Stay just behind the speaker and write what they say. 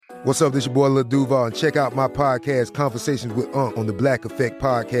What's up, this your boy Lil Duval, and check out my podcast, Conversations with Unc, on the Black Effect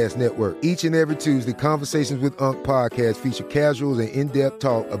Podcast Network. Each and every Tuesday, Conversations with Unc podcast feature casuals and in-depth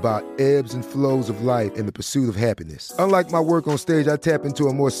talk about ebbs and flows of life and the pursuit of happiness. Unlike my work on stage, I tap into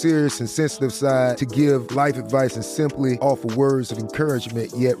a more serious and sensitive side to give life advice and simply offer words of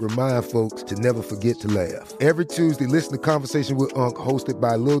encouragement, yet remind folks to never forget to laugh. Every Tuesday, listen to Conversations with Unc, hosted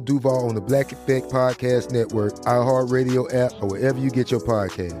by Lil Duval on the Black Effect Podcast Network, iHeartRadio app, or wherever you get your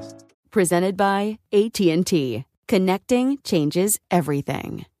podcasts. Presented by AT&T. Connecting changes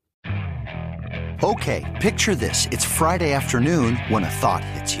everything. Okay, picture this. It's Friday afternoon when a thought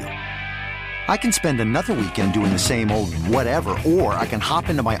hits you. I can spend another weekend doing the same old whatever, or I can hop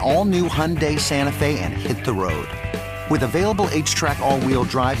into my all-new Hyundai Santa Fe and hit the road. With available H-Track all-wheel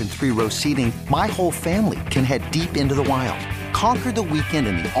drive and 3-row seating, my whole family can head deep into the wild. Conquer the weekend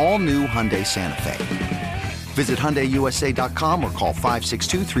in the all-new Hyundai Santa Fe. Visit HyundaiUSA.com or call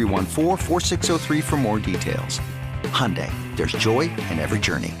 562-314-4603 for more details. Hyundai, there's joy in every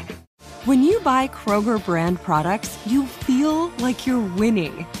journey. When you buy Kroger brand products, you feel like you're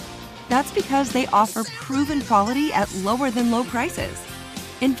winning. That's because they offer proven quality at lower than low prices.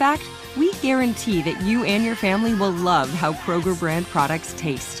 In fact, we guarantee that you and your family will love how Kroger brand products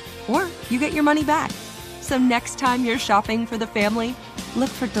taste, or you get your money back. So next time you're shopping for the family, look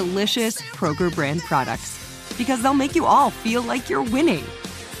for delicious Kroger brand products, because they'll make you all feel like you're winning.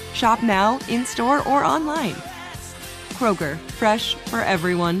 Shop now, in-store, or online. Kroger, fresh for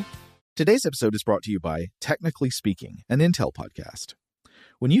everyone. Today's episode is brought to you by Technically Speaking, an Intel podcast.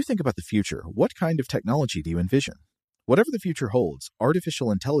 When you think about the future, what kind of technology do you envision? Whatever the future holds, artificial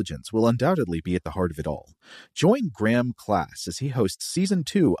intelligence will undoubtedly be at the heart of it all. Join Graham Class as he hosts Season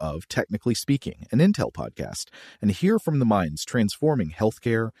 2 of Technically Speaking, an Intel podcast, and hear from the minds transforming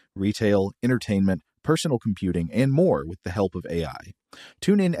healthcare, retail, entertainment, personal computing, and more with the help of AI.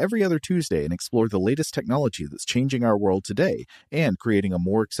 Tune in every other Tuesday and explore the latest technology that's changing our world today and creating a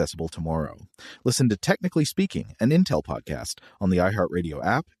more accessible tomorrow. Listen to Technically Speaking, an Intel podcast on the iHeartRadio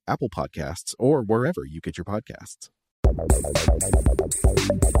app, Apple Podcasts, or wherever you get your podcasts.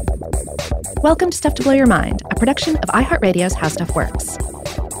 Welcome to Stuff to Blow Your Mind, a production of iHeartRadio's How Stuff Works.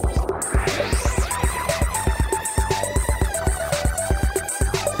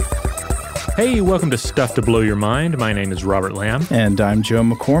 Hey, welcome to Stuff to Blow Your Mind. My name is Robert Lamb. And I'm Joe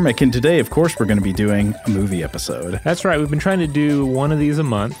McCormick. And today, of course, we're going to be doing a movie episode. That's right. We've been trying to do one of these a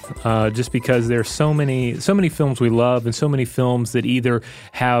month just because there's so many films we love and so many films that either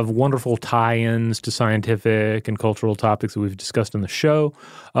have wonderful tie-ins to scientific and cultural topics that we've discussed on the show,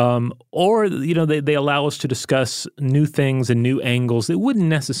 or, they allow us to discuss new things and new angles that wouldn't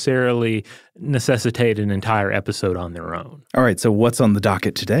necessarily necessitate an entire episode on their own. All right. So what's on the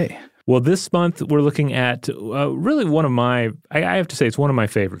docket today? Well, this month we're looking at really one of my, I have to say, it's one of my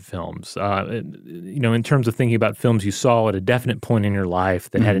favorite films. In terms of thinking about films you saw at a definite point in your life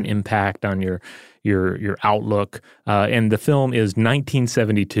that had an impact on your outlook. And the film is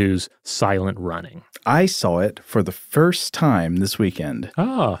 1972's Silent Running. I saw it for the first time this weekend.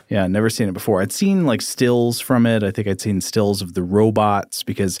 Oh. Yeah, never seen it before. I'd seen stills from it. I think I'd seen stills of the robots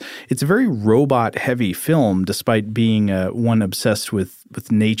because it's a very robot-heavy film despite being one obsessed with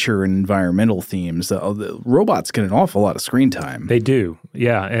nature and environmental themes. The robots get an awful lot of screen time. They do,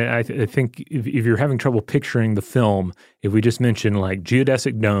 yeah. And I think if you're having trouble picturing the film, if we just mention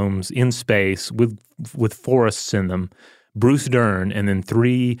geodesic domes in space with forests in them, Bruce Dern, and then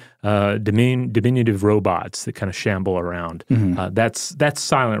 3 diminutive robots that kind of shamble around. Mm-hmm. That's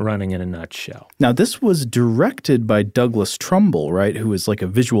Silent Running in a nutshell. Now, this was directed by Douglas Trumbull, right, who was a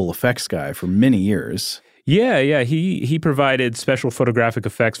visual effects guy for many years. Yeah. He provided special photographic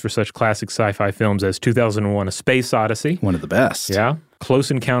effects for such classic sci-fi films as 2001: A Space Odyssey. One of the best. Yeah.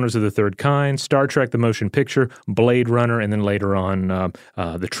 Close Encounters of the Third Kind, Star Trek: The Motion Picture, Blade Runner, and then later on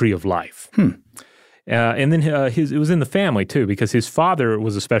The Tree of Life. And then it was in the family, too, because his father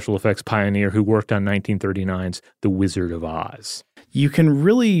was a special effects pioneer who worked on 1939's The Wizard of Oz. You can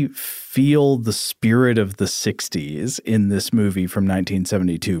really feel the spirit of the 60s in this movie from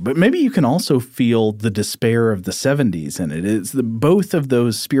 1972, but maybe you can also feel the despair of the 70s in it. Both of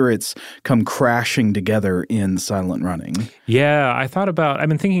those spirits come crashing together in Silent Running. Yeah, I've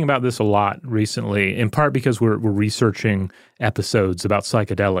been thinking about this a lot recently, in part because we're researching episodes about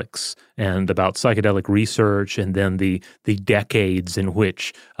psychedelics and about psychedelic research, and then the decades in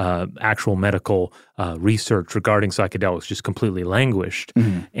which actual medical research regarding psychedelics just completely languished.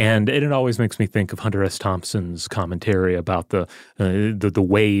 And it always makes me think of Hunter S. Thompson's commentary about the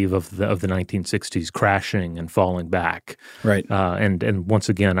wave of the 1960s crashing and falling back. Right. And once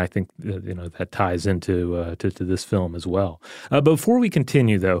again, I think that ties into to this film as well. Before we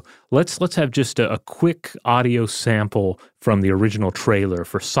continue, though, let's have just a quick audio sample from the original trailer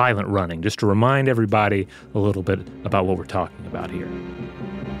for Silent Running, just to remind everybody a little bit about what we're talking about here.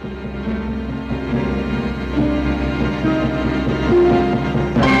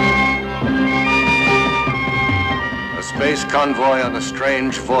 A space convoy on a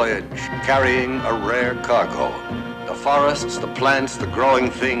strange voyage, carrying a rare cargo. The forests, the plants, the growing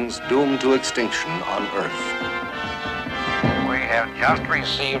things doomed to extinction on Earth. We have just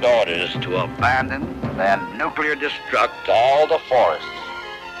received orders to abandon and nuclear destruct all the forests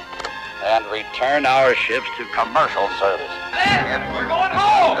and return our ships to commercial service. We're going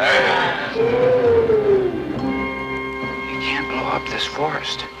home! You can't blow up this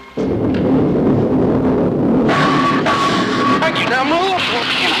forest. Now move!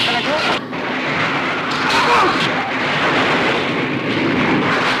 You're not gonna do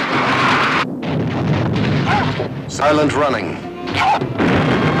it. Silent Running.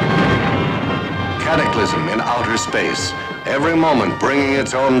 Cataclysm in outer space. Every moment bringing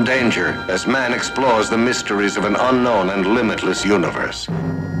its own danger as man explores the mysteries of an unknown and limitless universe.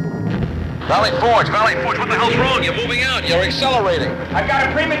 Valley Forge, what the hell's wrong? You're moving out, you're accelerating. I've got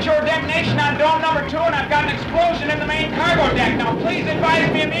a premature detonation on dome number 2, and I've got an explosion in the main cargo deck. Now, please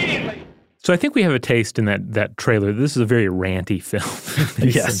advise me immediately. So I think we have a taste in that trailer. This is a very ranty film.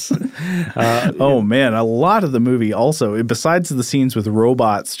 Yes. Oh, man. A lot of the movie also, besides the scenes with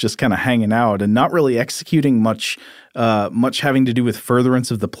robots just kind of hanging out and not really executing much having to do with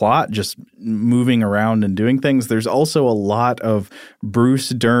furtherance of the plot, just moving around and doing things, there's also a lot of Bruce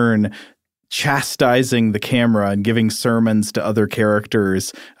Dern chastising the camera and giving sermons to other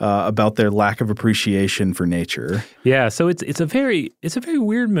characters about their lack of appreciation for nature. Yeah, so it's a very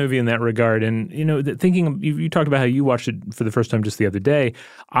weird movie in that regard. And you talked about how you watched it for the first time just the other day.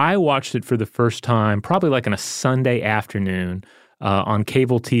 I watched it for the first time probably like on a Sunday afternoon on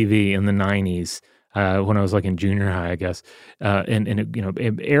cable TV in the 90s. When I was like in junior high, I guess, and it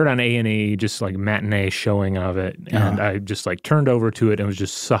aired on A&E, just like matinee showing of it, and I just like turned over to it and was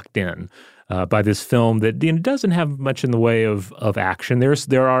just sucked in by this film that doesn't have much in the way of action.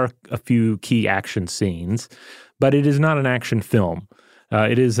 There are a few key action scenes, but it is not an action film.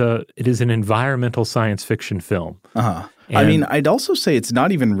 It is an environmental science fiction film. I mean, I'd also say it's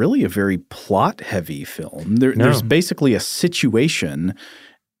not even really a very plot-heavy film. There's basically a situation,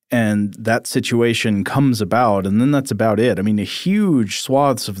 and that situation comes about, and then that's about it. I mean, the huge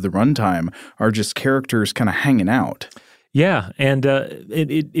swaths of the runtime are just characters kind of hanging out. Yeah, and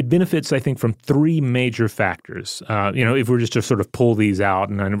it benefits, I think, from three major factors. If we're just to sort of pull these out,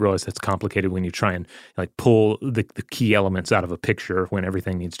 and I realize that's complicated when you try and like pull the key elements out of a picture when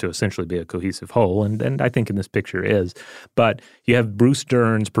everything needs to essentially be a cohesive whole, and I think in this picture is. But you have Bruce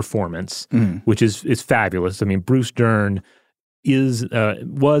Dern's performance, which is fabulous. I mean, Bruce Dern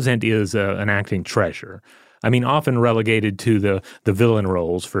was and is an acting treasure. I mean, often relegated to the villain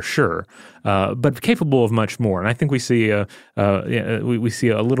roles for sure, but capable of much more. And I think we see we see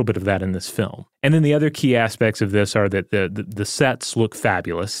a little bit of that in this film. And then the other key aspects of this are that the sets look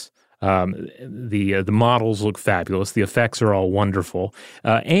fabulous. The models look fabulous. The effects are all wonderful,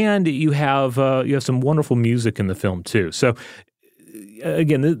 and you have some wonderful music in the film too. So.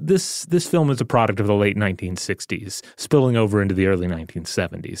 Again, this film is a product of the late 1960s, spilling over into the early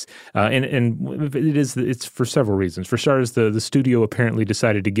 1970s, and it's for several reasons. For starters, the studio apparently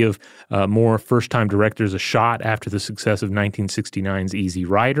decided to give more first-time directors a shot after the success of 1969's Easy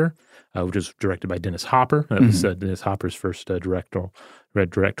Rider, which was directed by Dennis Hopper. That was Dennis Hopper's first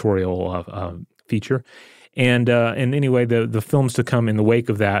directorial feature. And anyway, the films to come in the wake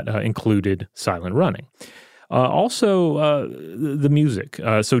of that included Silent Running. Also, the music.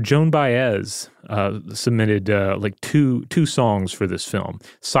 So Joan Baez submitted like two songs for this film,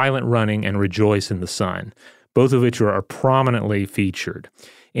 Silent Running and Rejoice in the Sun, both of which are prominently featured.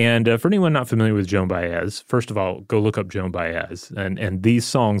 And for anyone not familiar with Joan Baez, first of all, go look up Joan Baez. And these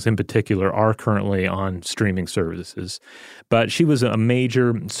songs in particular are currently on streaming services. But she was a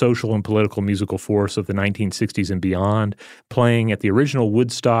major social and political musical force of the 1960s and beyond, playing at the original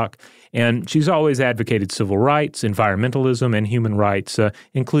Woodstock. And she's always advocated civil rights, environmentalism, and human rights,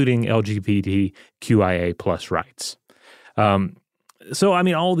 including LGBTQIA+ rights. So, I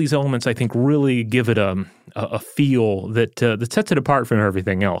mean, all these elements, I think, really give it a a feel that sets it apart from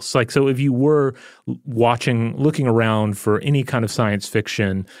everything else. Like, so if you were looking around for any kind of science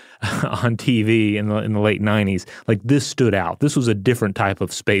fiction on TV in the late 90s, like this stood out. This was a different type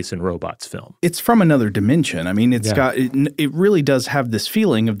of space and robots film. It's from another dimension. I mean, it really does have this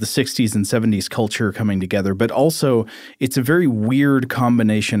feeling of the 60s and 70s culture coming together, but also it's a very weird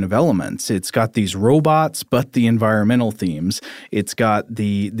combination of elements. It's got these robots, but the environmental themes. It's got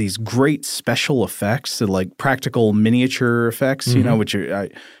these great special effects, like practical miniature effects, you know, which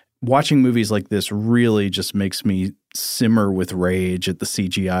watching movies like this really just makes me simmer with rage at the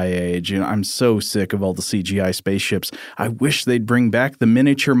CGI age. You know, I'm so sick of all the CGI spaceships. I wish they'd bring back the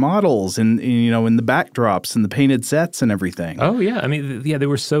miniature models and, you know, in the backdrops and the painted sets and everything. Oh, yeah. I mean, yeah, they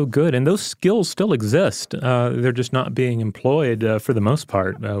were so good. And those skills still exist. They're just not being employed for the most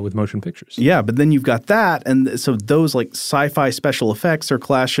part with motion pictures. Yeah, but then you've got that. And so those like sci-fi special effects are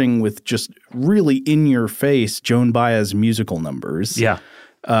clashing with just really in-your-face Joan Baez musical numbers. Yeah.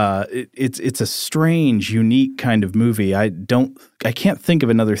 It's a strange, unique kind of movie. I can't think of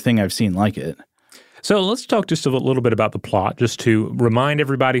another thing I've seen like it. So let's talk just a little bit about the plot, just to remind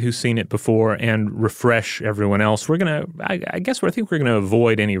everybody who's seen it before and refresh everyone else. We're gonna, I think we're gonna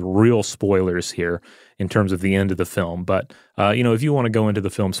avoid any real spoilers here in terms of the end of the film. But you know, if you want to go into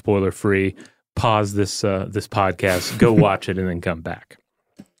the film spoiler free, pause this podcast, go watch it, and then come back.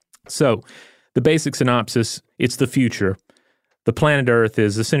 So the basic synopsis: it's the future. The planet Earth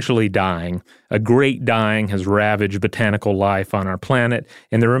is essentially dying. A great dying has ravaged botanical life on our planet,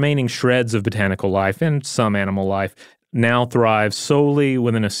 and the remaining shreds of botanical life and some animal life now thrive solely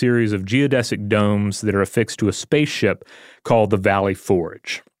within a series of geodesic domes that are affixed to a spaceship called the Valley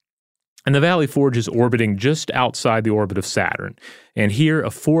Forge. And the Valley Forge is orbiting just outside the orbit of Saturn. And here, a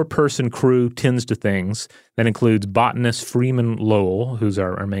 4-person crew tends to things. That includes botanist Freeman Lowell, who's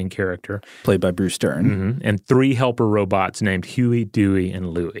our main character. Played by Bruce Dern. And 3 helper robots named Huey, Dewey, and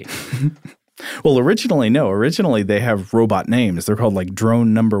Louie. Well, originally they have robot names. They're called like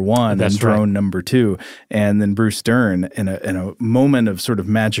Drone Number 1 and Drone Number 2. And then Bruce Dern, in a moment of sort of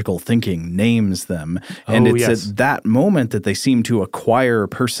magical thinking, names them. And it's at that moment that they seem to acquire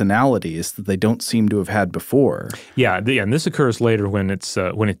personalities that they don't seem to have had before. Yeah, and this occurs later when it's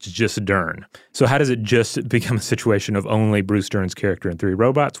just Dern. So how does it just become a situation of only Bruce Dern's character and 3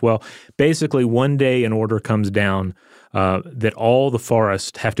 robots? Well, basically one day an order comes down that all the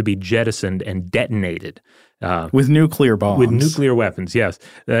forests have to be jettisoned and detonated. With nuclear bombs. With nuclear weapons, yes.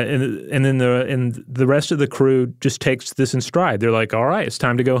 And then the rest of the crew just takes this in stride. They're like, all right, it's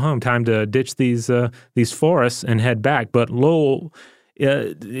time to go home, time to ditch these forests and head back. But Lowell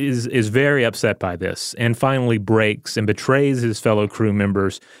is very upset by this and finally breaks and betrays his fellow crew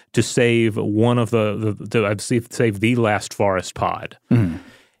members to save one of save the last forest pod. Mm.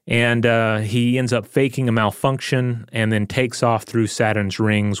 And he ends up faking a malfunction and then takes off through Saturn's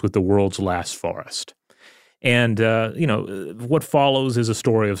rings with the world's last forest. And, what follows is a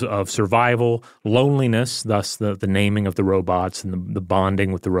story of survival, loneliness, thus the naming of the robots and the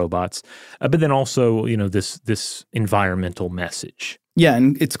bonding with the robots, but then also, this environmental message. Yeah,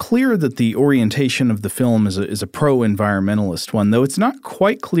 and it's clear that the orientation of the film is a pro-environmentalist one, though it's not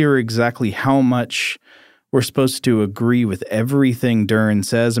quite clear exactly how much we're supposed to agree with everything Dern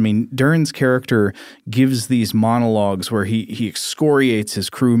says. I mean, Dern's character gives these monologues where he excoriates his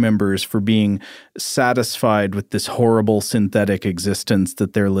crew members for being satisfied with this horrible synthetic existence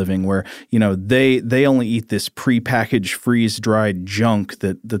that they're living, where, they only eat this prepackaged, freeze-dried junk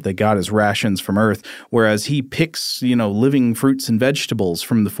that they got as rations from Earth, whereas he picks, living fruits and vegetables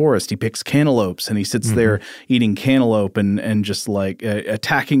from the forest. He picks cantaloupes, and he sits there eating cantaloupe and just like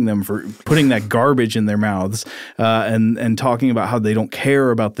attacking them for putting that garbage in their mouth. And talking about how they don't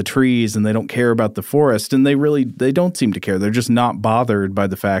care about the trees and they don't care about the forest, and they don't seem to care. They're just not bothered by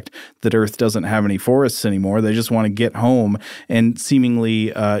the fact that Earth doesn't have any forests anymore. They just want to get home, and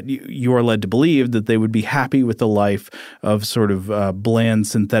seemingly you are led to believe that they would be happy with the life of sort of bland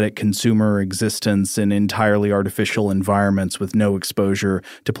synthetic consumer existence in entirely artificial environments with no exposure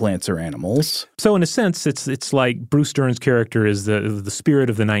to plants or animals. So in a sense, it's like Bruce Dern's character is the spirit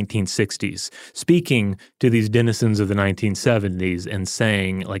of the 1960s, speaking to these denizens of the 1970s and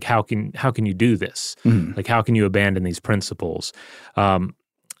saying, like, how can you do this? Mm-hmm. Like, how can you abandon these principles? And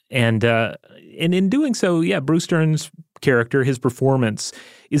in doing so, Bruce Dern's character, his performance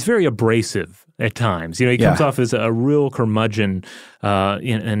is very abrasive at times. He comes off as a real curmudgeon,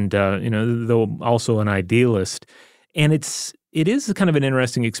 though also an idealist. And it is kind of an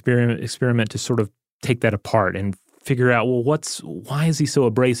interesting experiment to sort of take that apart and figure out, well, why is he so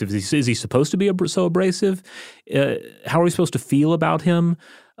abrasive? Is he supposed to be so abrasive? How are we supposed to feel about him?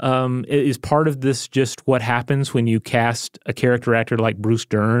 is part of this just what happens when you cast a character actor like Bruce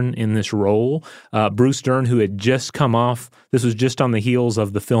Dern in this role? Bruce Dern, who had just come off, this was just on the heels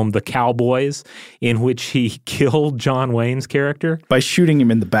of the film The Cowboys, in which he killed John Wayne's character. By shooting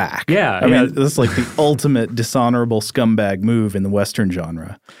him in the back. Yeah. I mean, this is like the ultimate dishonorable scumbag move in the Western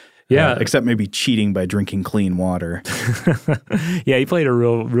genre. Yeah. Except maybe cheating by drinking clean water. Yeah, he played a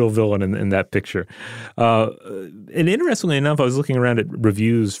real villain in that picture. And interestingly enough, I was looking around at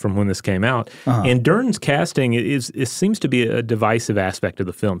reviews from when this came out, and Dern's casting it seems to be a divisive aspect of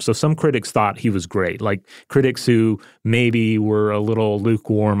the film. So some critics thought he was great. Like critics who maybe were a little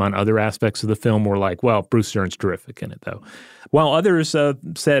lukewarm on other aspects of the film were like, well, Bruce Dern's terrific in it, though. While others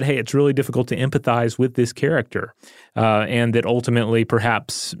said, hey, it's really difficult to empathize with this character, and that ultimately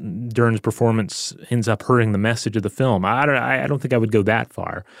perhaps Dern's performance ends up hurting the message of the film. I don't think I would go that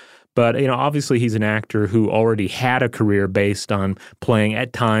far. But, obviously he's an actor who already had a career based on playing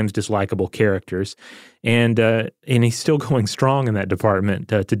at times dislikable characters. And he's still going strong in that department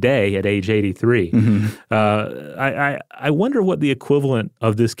today at age 83. Mm-hmm. I wonder what the equivalent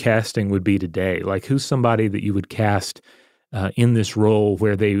of this casting would be today. Like, who's somebody that you would cast in this role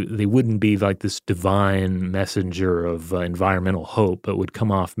where they wouldn't be like this divine messenger of environmental hope, but would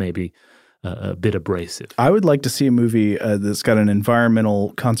come off maybe a bit abrasive? I would like to see a movie that's got an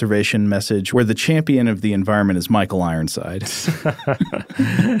environmental conservation message where the champion of the environment is Michael Ironside.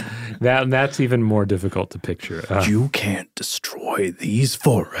 That's even more difficult to picture. You can't destroy these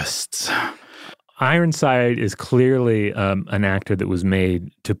forests. Ironside is clearly an actor that was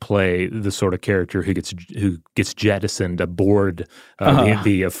made to play the sort of character who gets jettisoned aboard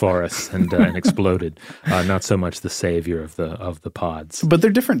the forests and exploded. Not so much the savior of the pods. But they're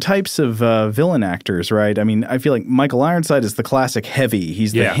different types of villain actors, right? I mean, I feel like Michael Ironside is the classic heavy.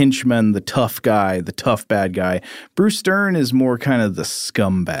 He's the henchman, the tough guy, the tough bad guy. Bruce Dern is more kind of the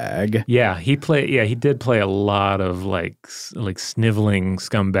scumbag. Yeah, he did play a lot of like sniveling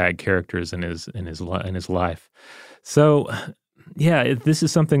scumbag characters in his life. So, yeah, this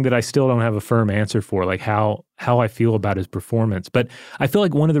is something that I still don't have a firm answer for, like how I feel about his performance. But I feel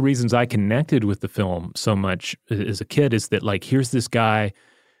like one of the reasons I connected with the film so much as a kid is that, like, here's this guy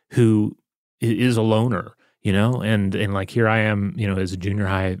who is a loner, and like here I am, as a junior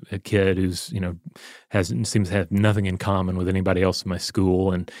high kid who's, seems to have nothing in common with anybody else in my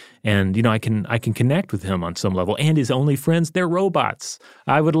school. And I can connect with him on some level. And his only friends, they're robots.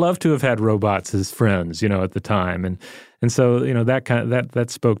 I would love to have had robots as friends, at the time. And so, that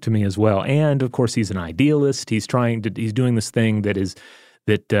spoke to me as well. And of course, he's an idealist. He's doing this thing that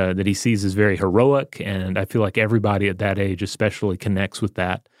he sees as very heroic. And I feel like everybody at that age especially connects with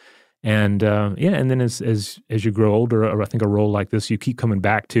that. And and then as you grow older, I think a role like this you keep coming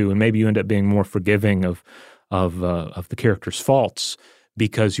back to, and maybe you end up being more forgiving of the character's faults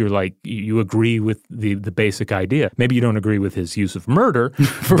because you agree with the basic idea. Maybe you don't agree with his use of murder,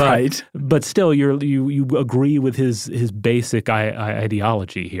 right? But still, you agree with his basic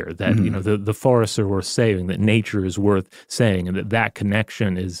ideology here that the forests are worth saving, that nature is worth saving, and that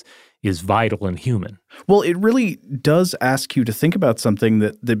connection is vital and human. Well, it really does ask you to think about something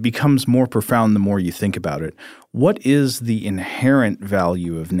that becomes more profound the more you think about it. What is the inherent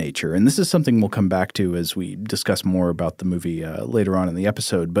value of nature? And this is something we'll come back to as we discuss more about the movie later on in the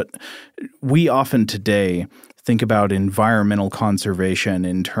episode. But we often today think about environmental conservation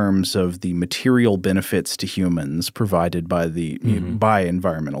in terms of the material benefits to humans provided by by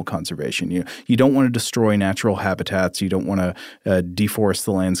environmental conservation. You don't want to destroy natural habitats. You don't want to deforest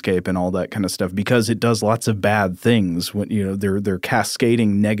the landscape and all that kind of stuff because it does lots of bad things. When they're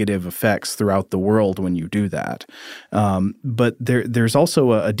cascading negative effects throughout the world when you do that. But there's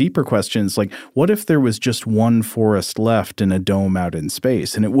also a deeper question. It's like, what if there was just one forest left in a dome out in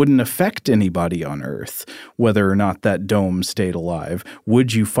space and it wouldn't affect anybody on Earth, whether or not that dome stayed alive?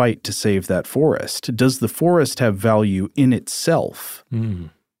 Would you fight to save that forest? Does the forest have value in itself?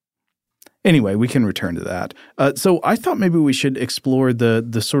 Anyway, we can return to that. So I thought maybe we should explore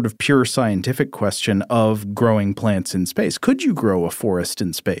the sort of pure scientific question of growing plants in space. Could you grow a forest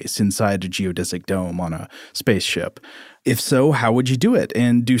in space inside a geodesic dome on a spaceship? If so, how would you do it?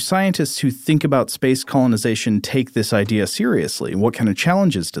 And do scientists who think about space colonization take this idea seriously? What kind of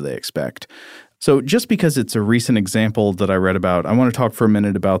challenges do they expect? So just because it's a recent example that I read about, I want to talk for a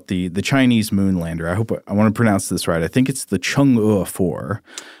minute about the Chinese moon lander. I want to pronounce this right. I think it's the Chang'e 4.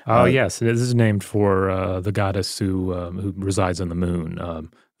 Oh, yes. This is named for the goddess who resides on the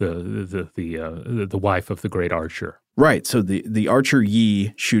moon, the wife of the great archer. Right. So the archer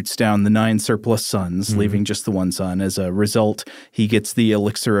Yi shoots down the 9 surplus sons, leaving just the one son. As a result, he gets the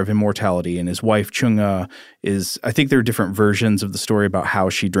elixir of immortality, and his wife Chang'e is – I think there are different versions of the story about how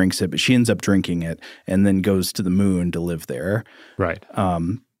she drinks it, but she ends up drinking it and then goes to the moon to live there. Right.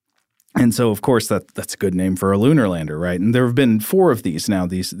 And so, of course, that's a good name for a lunar lander, right? And there have been 4 of these now,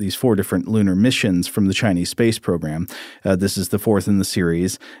 these 4 different lunar missions from the Chinese space program. This is the 4th in the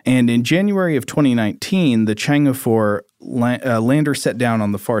series. And in January of 2019, the Chang'e 4 lander set down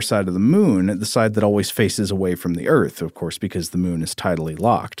on the far side of the moon, the side that always faces away from the Earth, of course, because the moon is tidally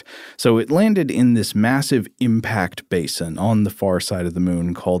locked. So it landed in this massive impact basin on the far side of the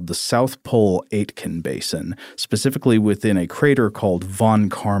moon called the South Pole Aitken Basin, specifically within a crater called Von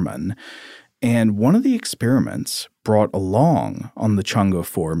Karman. And one of the experiments brought along on the Chang'e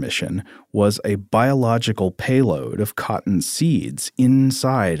 4 mission was a biological payload of cotton seeds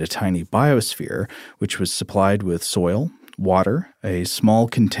inside a tiny biosphere, which was supplied with soil, water, a small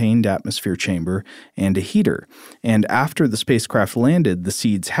contained atmosphere chamber, and a heater. And after the spacecraft landed, the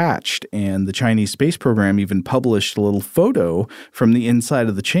seeds hatched, and the Chinese space program even published a little photo from the inside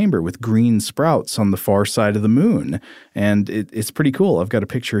of the chamber with green sprouts on the far side of the moon. And it's pretty cool. I've got a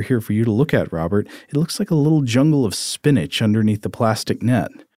picture here for you to look at, Robert. It looks like a little jungle of spinach underneath the plastic net.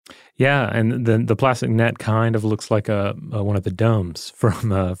 Yeah, and the plastic net kind of looks like one of the domes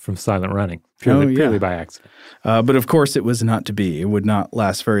from Silent Running, purely by accident. But of course, it was not to be. It would not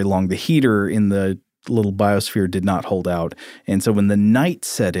last very long. The heater in the little biosphere did not hold out. And so when the night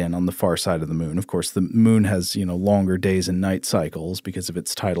set in on the far side of the moon, of course, the moon has, longer days and night cycles because of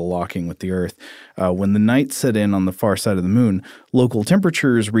its tidal locking with the Earth. When the night set in on the far side of the moon, local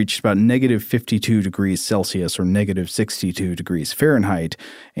temperatures reached about negative 52 degrees Celsius or negative 62 degrees Fahrenheit,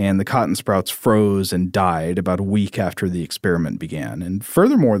 and the cotton sprouts froze and died about a week after the experiment began. And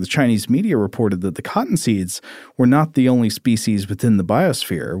furthermore, the Chinese media reported that the cotton seeds were not the only species within the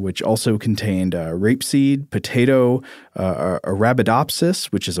biosphere, which also contained rapeseed, potato, Arabidopsis,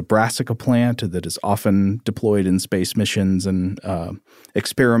 which is a brassica plant that is often deployed in space missions and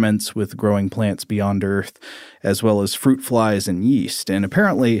experiments with growing plants beyond Earth, as well as fruit flies and yeast. And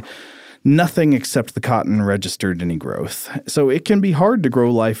apparently nothing except the cotton registered any growth. So it can be hard to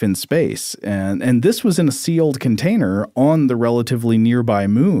grow life in space. And this was in a sealed container on the relatively nearby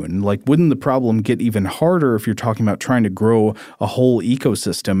moon. Like, wouldn't the problem get even harder if you're talking about trying to grow a whole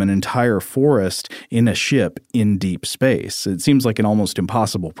ecosystem, an entire forest in a ship in deep space? It seems like an almost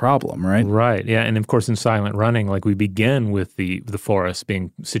impossible problem, right? Right, yeah. And of course, in Silent Running, we begin with the forest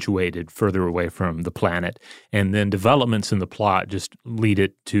being situated further away from the planet, and then developments in the plot just lead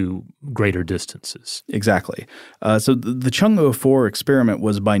it to greater distances. Exactly. So the Chang'e 4 experiment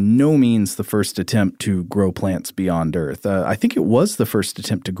was by no means the first attempt to grow plants beyond Earth. I think it was the first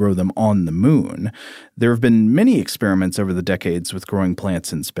attempt to grow them on the moon. There have been many experiments over the decades with growing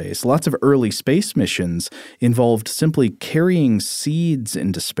plants in space. Lots of early space missions involved simply carrying seeds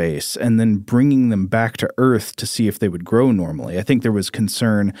into space and then bringing them back to Earth to see if they would grow normally. I think there was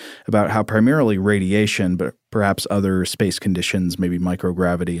concern about how primarily radiation, but perhaps other space conditions, maybe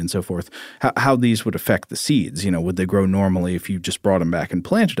microgravity and so forth, how these would affect the seeds. Would they grow normally if you just brought them back and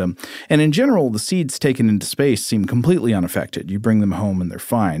planted them? And in general, the seeds taken into space seem completely unaffected. You bring them home and they're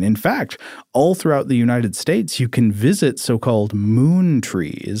fine. In fact, all throughout the United States, you can visit so-called moon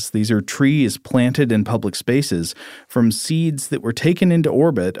trees. These are trees planted in public spaces from seeds that were taken into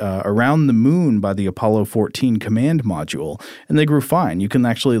orbit around the moon by the Apollo 14 command module, and they grew fine. You can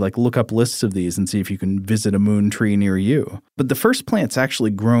actually look up lists of these and see if you can visit a moon tree near you. But the first plants actually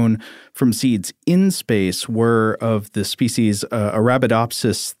grown from seeds in space were of the species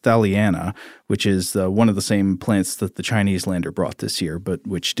Arabidopsis thaliana, which is one of the same plants that the Chinese lander brought this year, but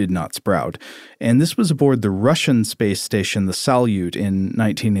which did not sprout. And this was aboard the Russian space station, the Salyut, in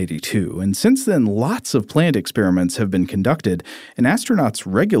 1982. And since then, lots of plant experiments have been conducted, and astronauts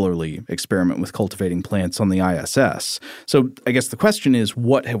regularly experiment with cultivating plants on the ISS. So I guess the question is,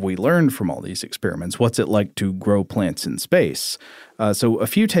 what have we learned from all these experiments? What's it like to grow plants in space? So a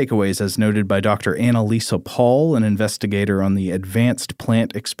few takeaways as noted by Dr. Annalisa Paul, an investigator on the Advanced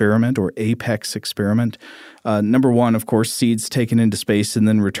Plant Experiment, or APEX experiment. Number one, of course, seeds taken into space and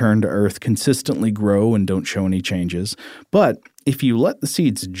then returned to Earth consistently grow and don't show any changes. But if you let the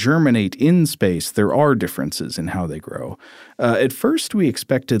seeds germinate in space, there are differences in how they grow. At first, we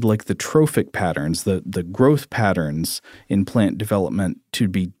expected the trophic patterns, the growth patterns in plant development to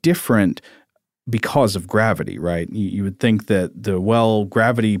be different because of gravity, right? You would think that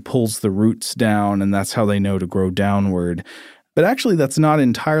gravity pulls the roots down and that's how they know to grow downward. But actually, that's not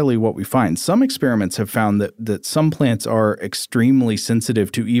entirely what we find. Some experiments have found that some plants are extremely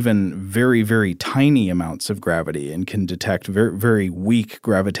sensitive to even very, very tiny amounts of gravity and can detect very, very weak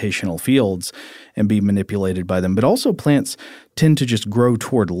gravitational fields and be manipulated by them. But also plants tend to just grow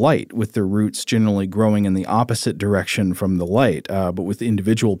toward light, with their roots generally growing in the opposite direction from the light, but with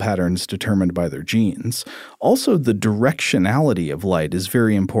individual patterns determined by their genes. Also, the directionality of light is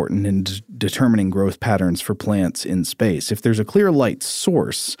very important in determining growth patterns for plants in space. If there's a clear light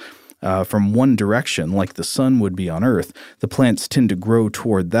source from one direction, like the sun would be on Earth, the plants tend to grow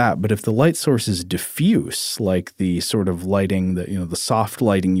toward that. But if the light source is diffuse, like the sort of lighting, the soft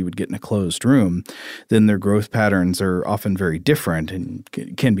lighting you would get in a closed room, then their growth patterns are often very different and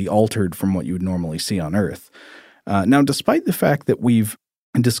can be altered from what you would normally see on Earth. Now, despite the fact that we've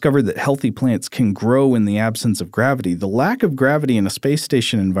discovered that healthy plants can grow in the absence of gravity, the lack of gravity in a space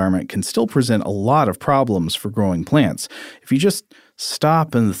station environment can still present a lot of problems for growing plants. If you just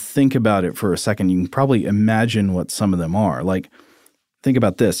stop and think about it for a second, you can probably imagine what some of them are. Like, think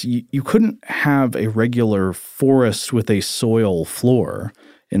about this. You couldn't have a regular forest with a soil floor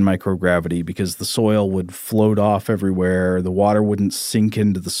in microgravity because the soil would float off everywhere. The water wouldn't sink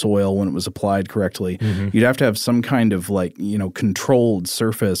into the soil when it was applied correctly. Mm-hmm. You'd have to have some kind of controlled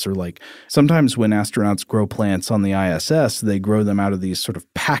surface, or sometimes when astronauts grow plants on the ISS, they grow them out of these sort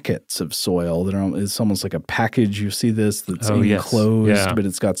of packets of soil. It's almost like a package. You see this that's enclosed, but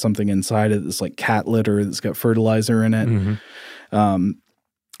it's got something inside it that's like cat litter that's got fertilizer in it. Mm-hmm.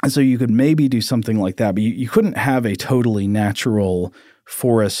 And so you could maybe do something like that, but you couldn't have a totally natural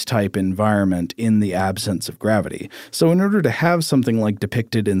forest-type environment in the absence of gravity. So in order to have something like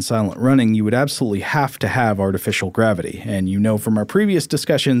depicted in Silent Running, you would absolutely have to have artificial gravity. And you know from our previous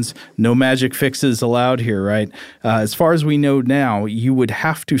discussions, no magic fixes allowed here, right? As far as we know now, you would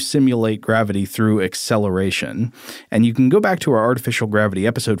have to simulate gravity through acceleration. And you can go back to our artificial gravity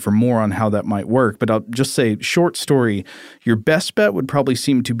episode for more on how that might work. But I'll just say, short story, your best bet would probably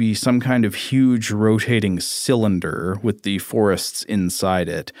seem to be some kind of huge rotating cylinder with the forests inside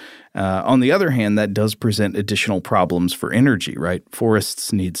it. On the other hand, that does present additional problems for energy, right?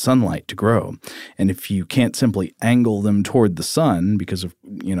 Forests need sunlight to grow. And if you can't simply angle them toward the sun because of,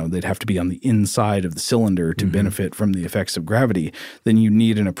 they'd have to be on the inside of the cylinder to benefit from the effects of gravity, then you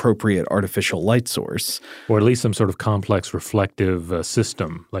need an appropriate artificial light source. Or at least some sort of complex reflective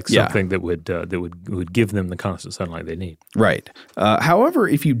system, like something that would give them the constant sunlight they need. Right. However,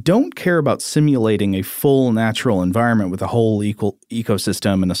 if you don't care about simulating a full natural environment with a whole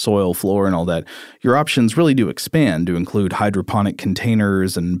ecosystem and a soil floor and all that, your options really do expand to include hydroponic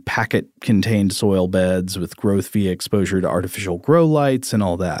containers and packet-contained soil beds with growth via exposure to artificial grow lights and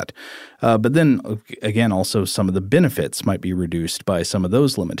all that. But then, again, also some of the benefits might be reduced by some of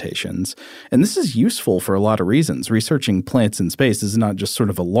those limitations. And this is useful for a lot of reasons. Researching plants in space is not just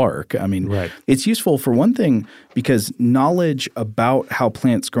sort of a lark. I mean, It's useful for one thing because knowledge about how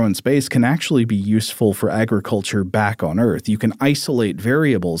plants grow in space can actually be useful for agriculture back on Earth. You can isolate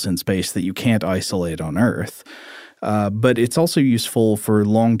variables in space that you can't isolate on Earth. But it's also useful for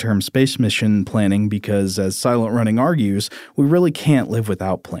long-term space mission planning because, as Silent Running argues, we really can't live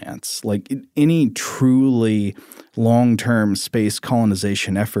without plants. Like any truly long-term space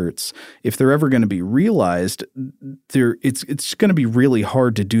colonization efforts, if they're ever going to be realized, it's going to be really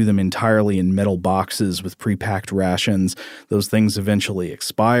hard to do them entirely in metal boxes with pre-packed rations. Those things eventually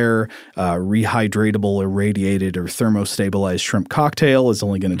expire. Rehydratable, irradiated, or thermostabilized shrimp cocktail is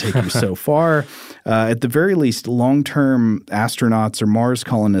only going to take you so far. At the very least, long-term astronauts or Mars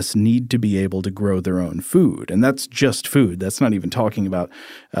colonists need to be able to grow their own food. And that's just food. That's not even talking about,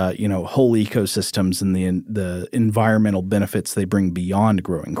 whole ecosystems and the environmental benefits they bring beyond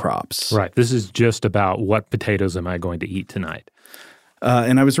growing crops. Right. This is just about what potatoes am I going to eat tonight.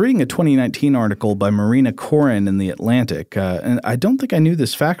 And I was reading a 2019 article by Marina Koren in The Atlantic, and I don't think I knew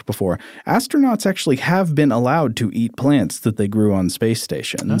this fact before. Astronauts actually have been allowed to eat plants that they grew on space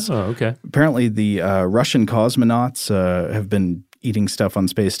stations. Oh, okay. Apparently the Russian cosmonauts have been eating stuff on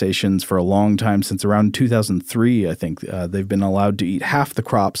space stations for a long time, since around 2003, I think. They've been allowed to eat half the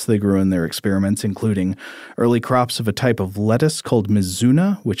crops they grew in their experiments, including early crops of a type of lettuce called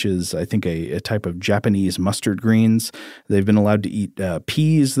mizuna, which is, I think, a type of Japanese mustard greens. They've been allowed to eat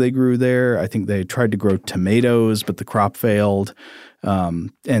peas they grew there. I think they tried to grow tomatoes, but the crop failed.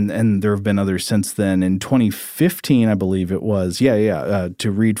 And there have been others since then. In 2015, I believe it was,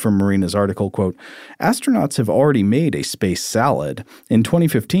 to read from Marina's article, quote, astronauts have already made a space salad. In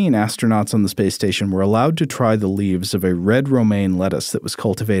 2015, astronauts on the space station were allowed to try the leaves of a red romaine lettuce that was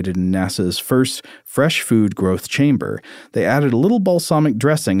cultivated in NASA's first fresh food growth chamber. They added a little balsamic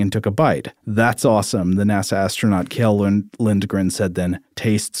dressing and took a bite. That's awesome, the NASA astronaut Kjell Lindgren said then.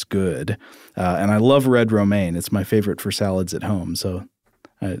 Tastes good. And I love red romaine. It's my favorite for salads at home, so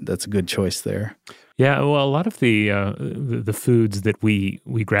that's a good choice there. Yeah, well, a lot of the foods that we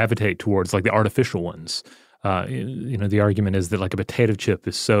gravitate towards, like the artificial ones, the argument is that like a potato chip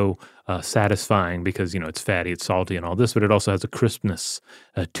is so satisfying because, it's fatty, it's salty and all this, but it also has a crispness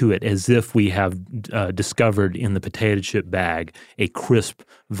to it, as if we have discovered in the potato chip bag a crisp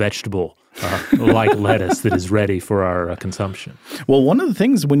vegetable like lettuce that is ready for our consumption. Well, one of the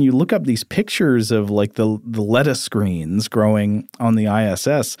things when you look up these pictures of like the lettuce greens growing on the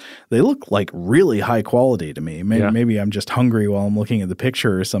ISS, they look like really high quality to me. Maybe I'm just hungry while I'm looking at the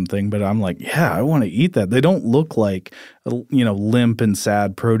picture or something, but I'm like, yeah, I want to eat that. They don't look like, limp and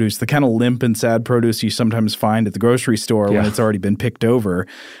sad produce, the kind of limp and sad produce you sometimes find at the grocery store when it's already been picked over.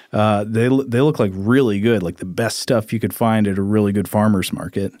 They look like really good, like the best stuff you could find at a really good farmer's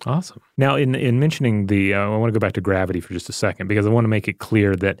market. Awesome. Now, in mentioning I want to go back to gravity for just a second because I want to make it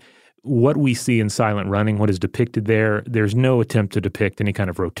clear that what we see in Silent Running, what is depicted there, there's no attempt to depict any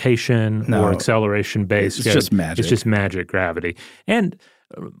kind of rotation or acceleration based. It's just magic. It's just magic gravity. And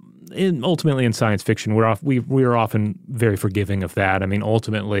ultimately in science fiction, we're often very forgiving of that. I mean,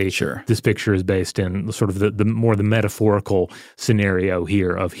 ultimately, this picture is based in sort of the more the metaphorical scenario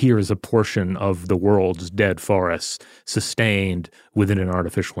here of here is a portion of the world's dead forests sustained within an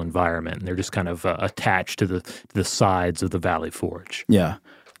artificial environment, and they're just kind of attached to the sides of the Valley Forge. Yeah.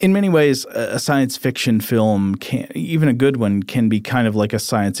 In many ways, a science fiction film, even a good one, can be kind of like a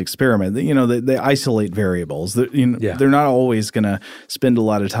science experiment. They isolate variables. They're not always going to spend a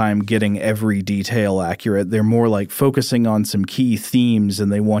lot of time getting every detail accurate. They're more like focusing on some key themes,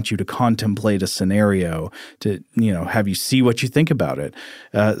 and they want you to contemplate a scenario to have you see what you think about it.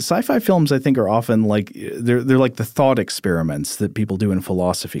 Sci-fi films, I think, are often like they're like the thought experiments that people do in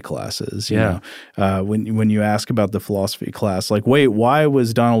philosophy classes. When you ask about the philosophy class, like, wait, why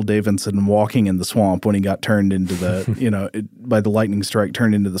was Donald Davidson walking in the swamp when he got turned into the, by the lightning strike,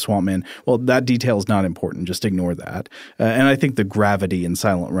 turned into the swamp man? Well, that detail is not important. Just ignore that. And I think the gravity in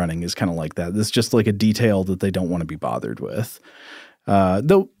Silent Running is kind of like that. It's just like a detail that they don't want to be bothered with.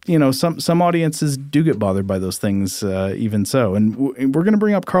 Though, some audiences do get bothered by those things even so. And we're going to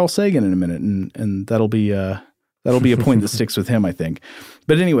bring up Carl Sagan in a minute, and that'll be a point that sticks with him, I think.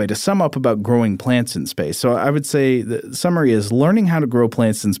 But anyway, to sum up about growing plants in space, so I would say the summary is learning how to grow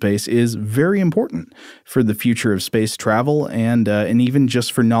plants in space is very important for the future of space travel and even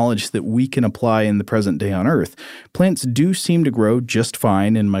just for knowledge that we can apply in the present day on Earth. Plants do seem to grow just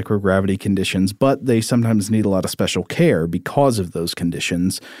fine in microgravity conditions, but they sometimes need a lot of special care because of those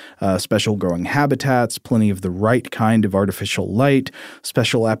conditions. Special growing habitats, plenty of the right kind of artificial light,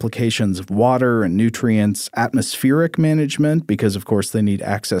 special applications of water and nutrients, atmospheric management, because of course they need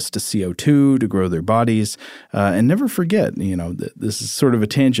access to CO2 to grow their bodies. And never forget, this is sort of a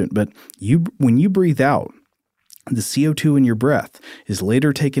tangent, but when you breathe out, the CO2 in your breath is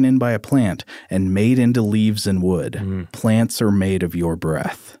later taken in by a plant and made into leaves and wood. Plants are made of your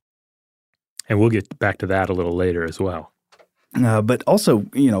breath. And we'll get back to that a little later as well. But also,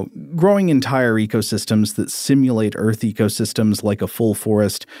 growing entire ecosystems that simulate Earth ecosystems like a full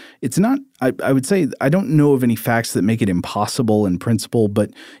forest, it's not, I would say, I don't know of any facts that make it impossible in principle,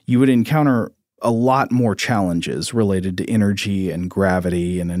 but you would encounter a lot more challenges related to energy and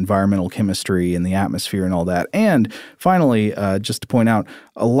gravity and environmental chemistry and the atmosphere and all that. And finally, just to point out,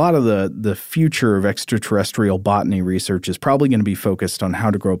 a lot of the future of extraterrestrial botany research is probably going to be focused on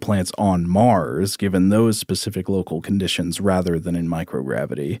how to grow plants on Mars, given those specific local conditions rather than in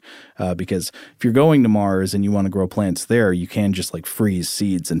microgravity. Because if you're going to Mars and you want to grow plants there, you can just like freeze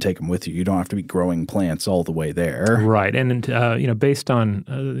seeds and take them with you. You don't have to be growing plants all the way there. Right. And, based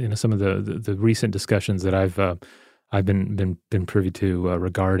on, some of the recent discussions that I've been privy to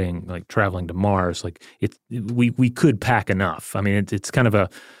regarding like traveling to Mars, like we could pack enough. I mean, it's kind of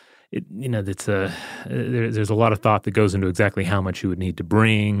there's a lot of thought that goes into exactly how much you would need to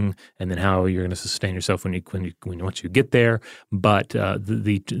bring, and then how you're going to sustain yourself once you get there. But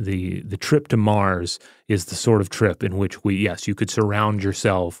the trip to Mars is the sort of trip in which you could surround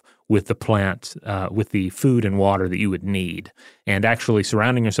yourself with the plant, with the food and water that you would need. And actually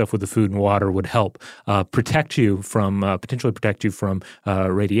surrounding yourself with the food and water would help protect you from, potentially protect you from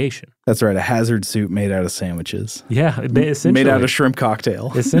radiation. That's right, a hazard suit made out of sandwiches. Yeah, essentially. Made out of shrimp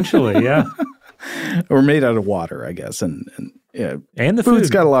cocktail. Essentially, yeah. Or made out of water, I guess. And yeah, and the food's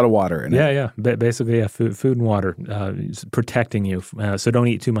food. got a lot of water in it. Yeah. Basically, yeah, food and water is protecting you. So don't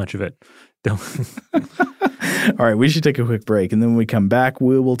eat too much of it. Don't. All right, we should take a quick break, and then when we come back,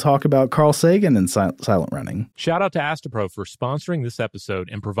 we will talk about Carl Sagan and silent running. Shout out to Astepro for sponsoring this episode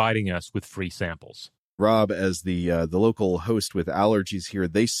and providing us with free samples. Rob, as the local host with allergies here,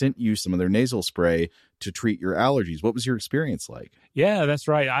 they sent you some of their nasal spray to treat your allergies. What was your experience like? Yeah, that's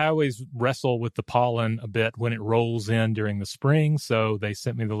right. I always wrestle with the pollen a bit when it rolls in during the spring, so they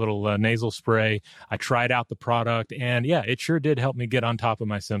sent me the little nasal spray. I tried out the product, and yeah, it sure did help me get on top of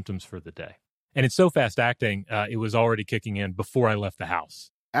my symptoms for the day. And it's so fast-acting, it was already kicking in before I left the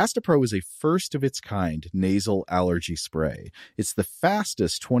house. Astepro is a first-of-its-kind nasal allergy spray. It's the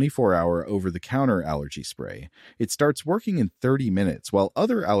fastest 24-hour over-the-counter allergy spray. It starts working in 30 minutes, while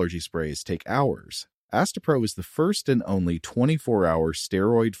other allergy sprays take hours. Astepro is the first and only 24-hour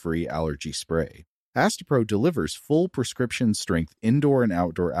steroid-free allergy spray. Astepro delivers full prescription-strength indoor and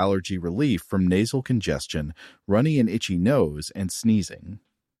outdoor allergy relief from nasal congestion, runny and itchy nose, and sneezing.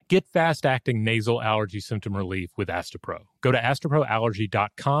 Get fast-acting nasal allergy symptom relief with Astepro. Go to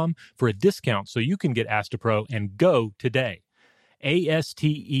asteproallergy.com for a discount so you can get Astepro and go today.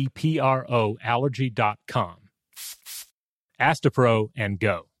 ASTEPRO allergy.com. Astepro and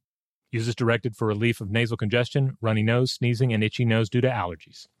go. Use as directed for relief of nasal congestion, runny nose, sneezing, and itchy nose due to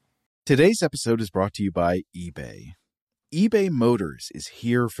allergies. Today's episode is brought to you by eBay. eBay Motors is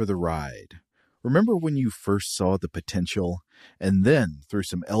here for the ride. Remember when you first saw the potential? And then, through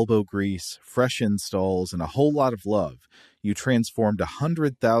some elbow grease, fresh installs, and a whole lot of love, you transformed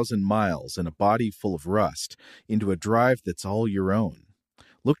 100,000 miles and a body full of rust into a drive that's all your own.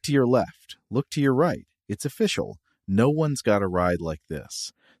 Look to your left. Look to your right. It's official. No one's got a ride like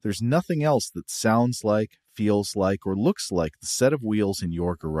this. There's nothing else that sounds like, feels like, or looks like the set of wheels in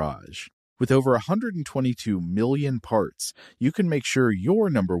your garage. With over 122 million parts, you can make sure your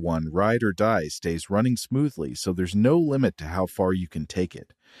number one ride or die stays running smoothly so there's no limit to how far you can take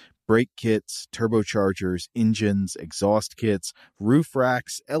it. Brake kits, turbochargers, engines, exhaust kits, roof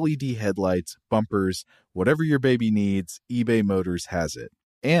racks, LED headlights, bumpers, whatever your baby needs, eBay Motors has it.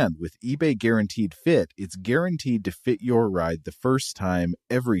 And with eBay Guaranteed Fit, it's guaranteed to fit your ride the first time,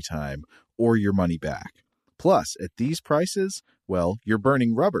 every time, or your money back. Plus, at these prices, well, you're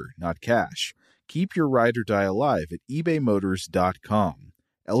burning rubber, not cash. Keep your ride or die alive at ebaymotors.com.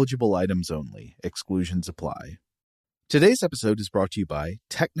 Eligible items only. Exclusions apply. Today's episode is brought to you by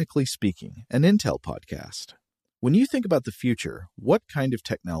Technically Speaking, an Intel podcast. When you think about the future, what kind of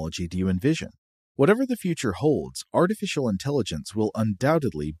technology do you envision? Whatever the future holds, artificial intelligence will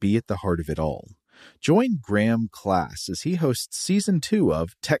undoubtedly be at the heart of it all. Join Graham Class as he hosts Season 2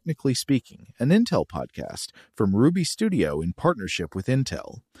 of Technically Speaking, an Intel podcast from Ruby Studio in partnership with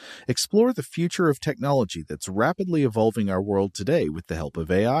Intel. Explore the future of technology that's rapidly evolving our world today with the help of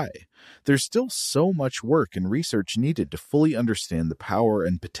AI. There's still so much work and research needed to fully understand the power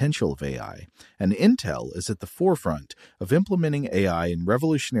and potential of AI, and Intel is at the forefront of implementing AI in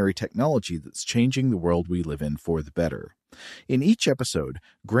revolutionary technology that's changing the world we live in for the better. In each episode,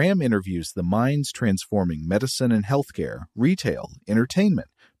 Graham interviews the minds transforming medicine and healthcare, retail, entertainment,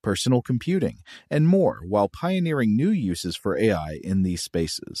 personal computing, and more while pioneering new uses for AI in these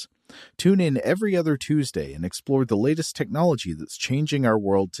spaces. Tune in every other Tuesday and explore the latest technology that's changing our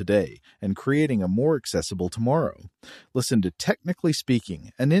world today and creating a more accessible tomorrow. Listen to Technically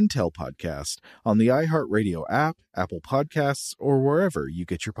Speaking, an Intel podcast on the iHeartRadio app, Apple Podcasts, or wherever you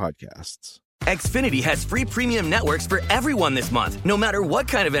get your podcasts. Xfinity has free premium networks for everyone this month, no matter what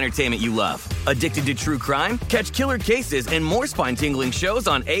kind of entertainment you love. Addicted to true crime? Catch killer cases and more spine-tingling shows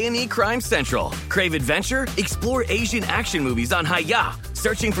on A&E Crime Central. Crave adventure? Explore Asian action movies on Hi-Ya.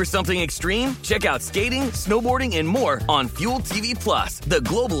 Searching for something extreme? Check out skating, snowboarding, and more on Fuel TV Plus, the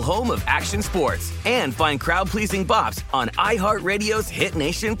global home of action sports. And find crowd-pleasing bops on iHeartRadio's Hit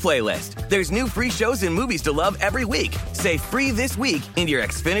Nation playlist. There's new free shows and movies to love every week. Say free this week in your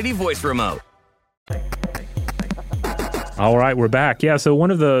Xfinity voice remote. All right, we're back. Yeah, so one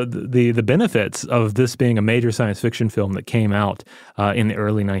of the benefits of this being a major science fiction film that came out in the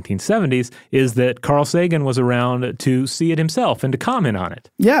early 1970s is that Carl Sagan was around to see it himself and to comment on it.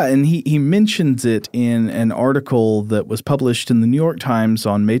 Yeah, and he mentions it in an article that was published in the New York Times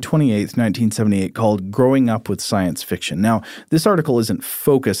on May 28th, 1978, called Growing Up with Science Fiction. Now, this article isn't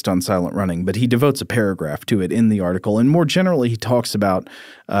focused on Silent Running, but he devotes a paragraph to it in the article. And more generally, he talks about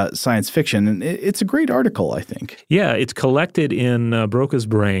science fiction. And it's a great article, I think. Yeah, it's collected in Broca's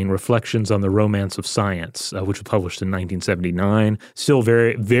Brain, Reflections on the Romance of Science, which was published in 1979. Still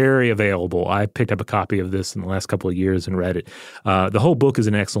very, very available. I picked up a copy of this in the last couple of years and read it. The whole book is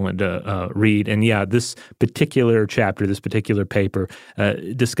an excellent read. And yeah, this particular chapter, this particular paper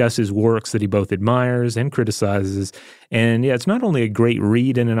discusses works that he both admires and criticizes. And yeah, it's not only a great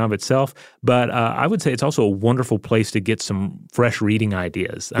read in and of itself, but I would say it's also a wonderful place to get some fresh reading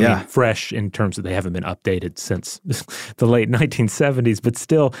ideas. I mean, fresh in terms that they haven't been updated since the late 1970s, but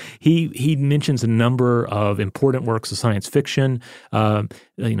still, he mentions a number of important works of science fiction,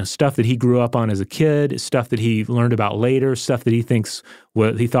 stuff that he grew up on as a kid, stuff that he learned about later, stuff that he thinks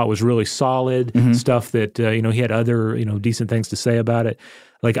what he thought was really solid, stuff that he had other decent things to say about it.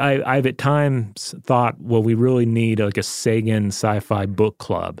 Like I've at times thought, well, we really need like a Sagan sci-fi book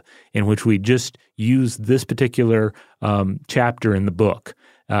club in which we just use this particular chapter in the book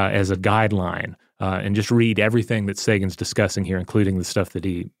as a guideline and just read everything that Sagan's discussing here, including the stuff that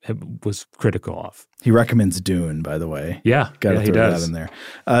he was critical of. He recommends Dune, by the way. Yeah, got to throw that in there.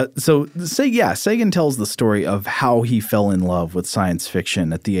 Sagan tells the story of how he fell in love with science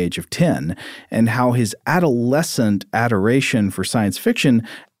fiction at the age of 10 and how his adolescent adoration for science fiction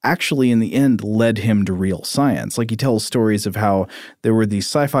actually in the end led him to real science. Like he tells stories of how there were these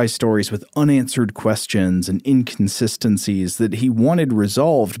sci-fi stories with unanswered questions and inconsistencies that he wanted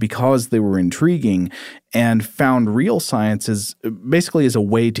resolved because they were intriguing, and found real science as basically as a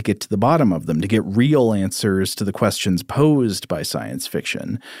way to get to the bottom of them, to get real answers to the questions posed by science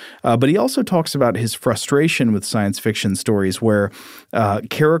fiction. But he also talks about his frustration with science fiction stories where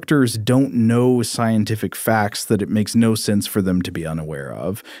characters don't know scientific facts that it makes no sense for them to be unaware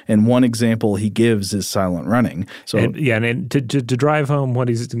of. And one example he gives is Silent Running. So, and to drive home what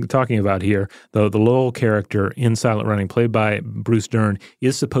he's talking about here, the Lowell character in Silent Running, played by Bruce Dern,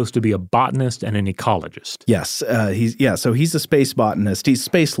 is supposed to be a botanist and an ecologist. Yes, so he's a space botanist. He's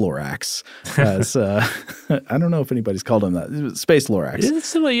Space Lorax. I don't know if anybody's called him that. Space Lorax.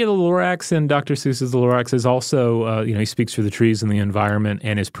 It's the Lorax in Dr. Seuss's The Lorax is also, he speaks for the trees and the environment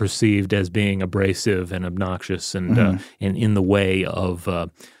and is perceived as being abrasive and obnoxious and in the way of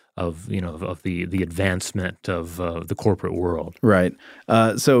the advancement of the corporate world. Right.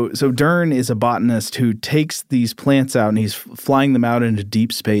 So Dern is a botanist who takes these plants out and he's flying them out into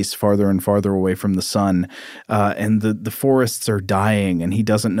deep space farther and farther away from the sun. And the forests are dying and he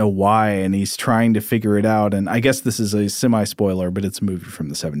doesn't know why and he's trying to figure it out. And I guess this is a semi-spoiler, but it's a movie from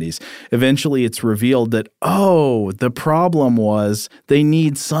the 70s. Eventually it's revealed that, the problem was they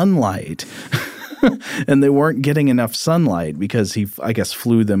need sunlight. And they weren't getting enough sunlight because he, I guess,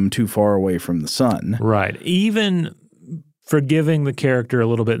 flew them too far away from the sun. Right. Even forgiving the character a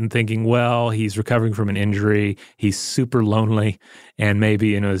little bit and thinking, well, he's recovering from an injury, he's super lonely, and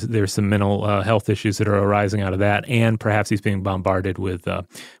maybe there's some mental health issues that are arising out of that, and perhaps he's being bombarded with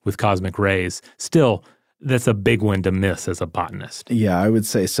cosmic rays. Still, that's a big one to miss as a botanist. Yeah, I would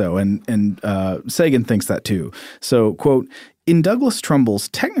say so. And Sagan thinks that too. So, quote, in Douglas Trumbull's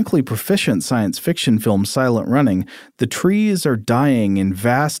technically proficient science fiction film Silent Running, the trees are dying in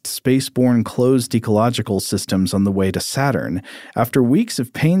vast spaceborne closed ecological systems on the way to Saturn. After weeks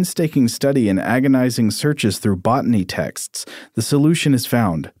of painstaking study and agonizing searches through botany texts, the solution is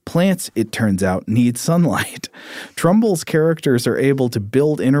found. Plants, it turns out, need sunlight. Trumbull's characters are able to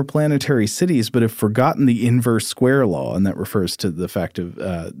build interplanetary cities but have forgotten the inverse square law, and that refers to the fact of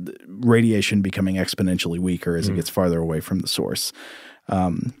radiation becoming exponentially weaker as it gets farther away from the source.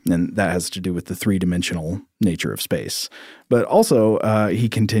 And that has to do with the three-dimensional nature of space. But also, he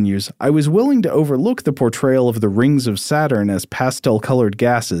continues, I was willing to overlook the portrayal of the rings of Saturn as pastel-colored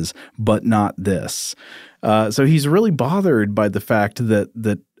gases, but not this. So he's really bothered by the fact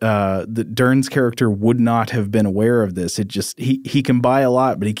that Dern's character would not have been aware of this. It just he can buy a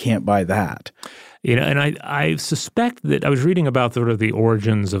lot, but he can't buy that. And I suspect that I was reading about sort of the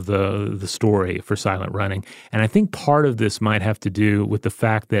origins of the story for Silent Running, and I think part of this might have to do with the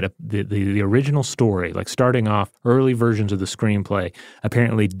fact that the original story, like starting off, early versions of the screenplay,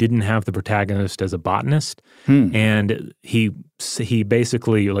 apparently didn't have the protagonist as a botanist, and he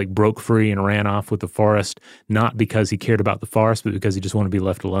basically like broke free and ran off with the forest, not because he cared about the forest, but because he just wanted to be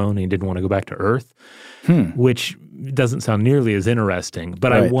left alone and he didn't want to go back to Earth, which doesn't sound nearly as interesting.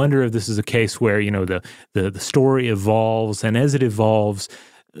 But I wonder if this is a case where, the story evolves, and as it evolves,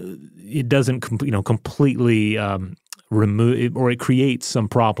 it doesn't completely remove, or it creates some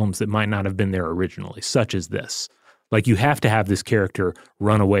problems that might not have been there originally, such as this. Like, you have to have this character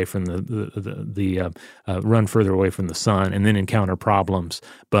run away from run further away from the sun and then encounter problems,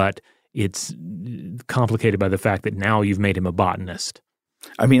 but it's complicated by the fact that now you've made him a botanist.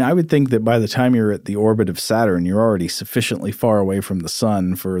 I mean, I would think that by the time you're at the orbit of Saturn, you're already sufficiently far away from the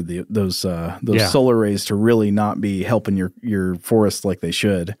sun for those solar rays to really not be helping your forest like they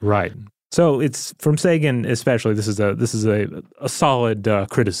should. Right. So it's from Sagan, especially. This is a solid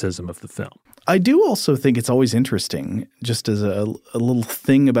criticism of the film. I do also think it's always interesting, just as a little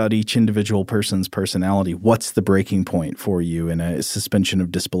thing about each individual person's personality. What's the breaking point for you in a suspension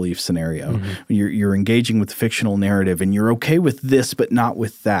of disbelief scenario? Mm-hmm. You're engaging with the fictional narrative, and you're okay with this, but not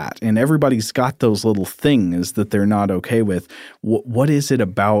with that. And everybody's got those little things that they're not okay with. What is it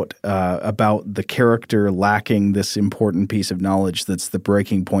about the character lacking this important piece of knowledge that's the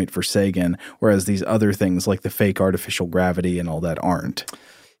breaking point for Sagan, whereas these other things like the fake artificial gravity and all that aren't?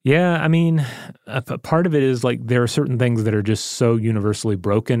 Yeah, I mean, a part of it is like there are certain things that are just so universally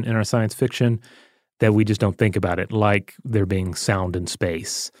broken in our science fiction that we just don't think about it, like there being sound in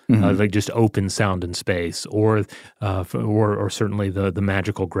space, like just open sound in space, or certainly the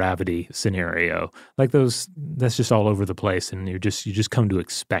magical gravity scenario. Like that's just all over the place, and you just come to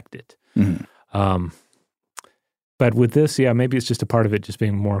expect it. Mm-hmm. But with this, maybe it's just a part of it just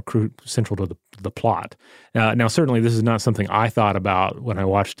being more central to the plot. Now, certainly this is not something I thought about when I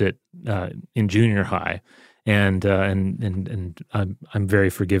watched it in junior high, and I'm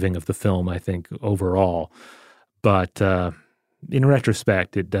very forgiving of the film, I think, overall. But in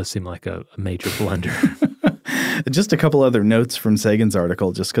retrospect, it does seem like a major blunder. Just a couple other notes from Sagan's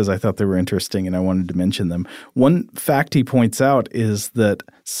article, just because I thought they were interesting and I wanted to mention them. One fact he points out is that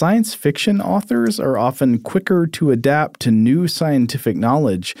science fiction authors are often quicker to adapt to new scientific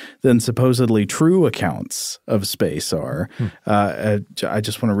knowledge than supposedly true accounts of space are. I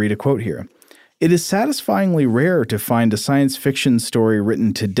just want to read a quote here. It is satisfyingly rare to find a science fiction story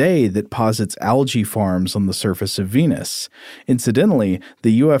written today that posits algae farms on the surface of Venus. Incidentally,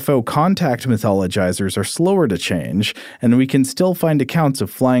 the UFO contact mythologizers are slower to change, and we can still find accounts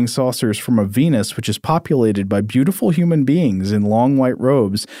of flying saucers from a Venus which is populated by beautiful human beings in long white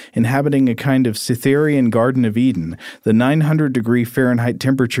robes inhabiting a kind of Cytherean Garden of Eden. The 900-degree Fahrenheit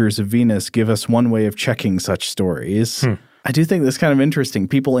temperatures of Venus give us one way of checking such stories. I do think that's kind of interesting.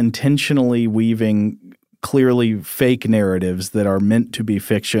 People intentionally weaving clearly fake narratives that are meant to be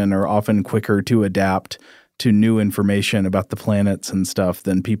fiction are often quicker to adapt to new information about the planets and stuff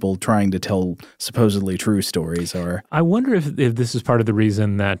than people trying to tell supposedly true stories are. I wonder if this is part of the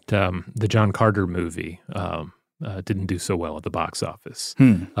reason that the John Carter movie didn't do so well at the box office.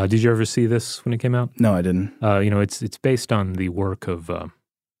 Did you ever see this when it came out? No, I didn't. It's based on the work of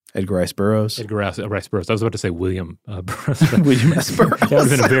Edgar Rice Burroughs. Rice Burroughs. I was about to say William Burroughs. William S. Burroughs. That would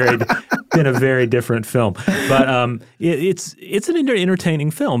have been a very different film. But it's an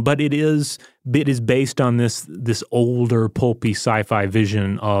entertaining film, but it is based on this older pulpy sci-fi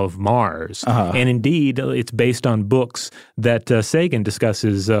vision of Mars, and indeed it's based on books that Sagan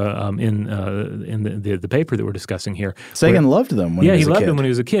discusses in the paper that we're discussing here. Sagan loved them when he was a kid. Yeah, he loved them when he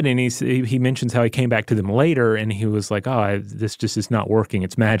was a kid, and he mentions how he came back to them later, and he was like, this just is not working.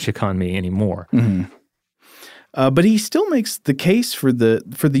 It's magic on me anymore. Mm-hmm. But he still makes the case for the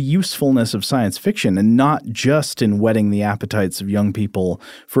usefulness of science fiction, and not just in whetting the appetites of young people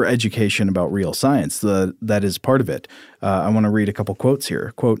for education about real science. That is part of it. I want to read a couple quotes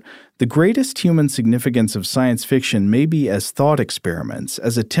here. Quote, "The greatest human significance of science fiction may be as thought experiments,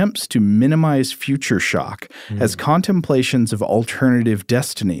 as attempts to minimize future shock, as contemplations of alternative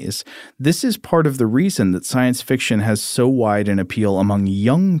destinies. This is part of the reason that science fiction has so wide an appeal among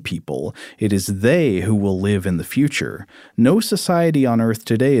young people. It is they who will live in the future. No society on Earth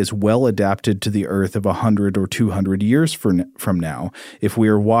today is well adapted to the Earth of 100 or 200 years from now. If we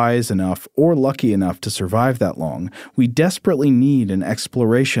are wise enough or lucky enough to survive that long, we desperately need an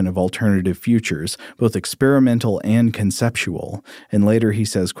exploration of alternative futures, both experimental and conceptual." And later he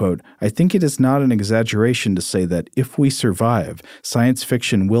says, quote, "I think it is not an exaggeration to say that if we survive, science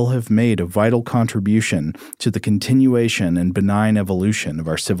fiction will have made a vital contribution to the continuation and benign evolution of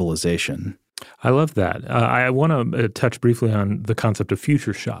our civilization." I love that. I want to touch briefly on the concept of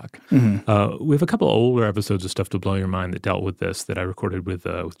future shock. Mm-hmm. We have a couple of older episodes of Stuff to Blow Your Mind that dealt with this that I recorded with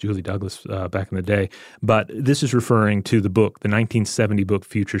Julie Douglas back in the day. But this is referring to the book, the 1970 book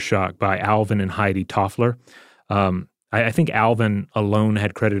Future Shock by Alvin and Heidi Toffler. I think Alvin alone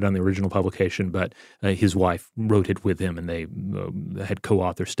had credit on the original publication, but his wife wrote it with him, and they had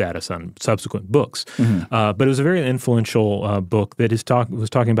co-author status on subsequent books. But it was a very influential book that was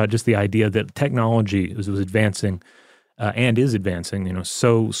talking about just the idea that technology was advancing and is advancing,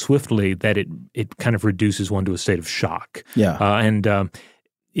 so swiftly that it kind of reduces one to a state of shock. Yeah,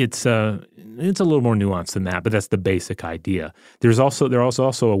 It's a little more nuanced than that, but that's the basic idea. There was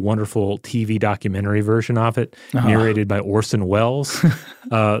also a wonderful TV documentary version of it, narrated by Orson Welles,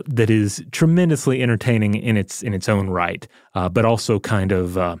 that is tremendously entertaining in its own right, but also kind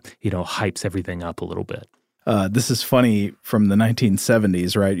of hypes everything up a little bit. This is funny from the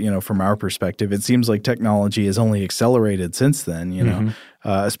 1970s, right? From our perspective, it seems like technology has only accelerated since then,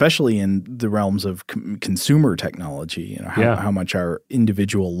 especially in the realms of consumer technology, how much our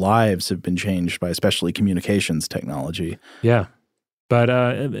individual lives have been changed by especially communications technology. Yeah. But,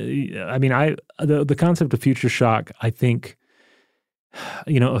 the concept of future shock, I think,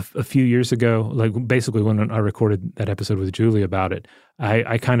 a few years ago, like basically when I recorded that episode with Julie about it,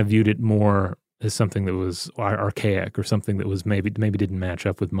 I kind of viewed it more as something that was archaic or something that was maybe didn't match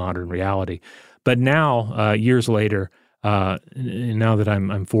up with modern reality. But now, years later, now that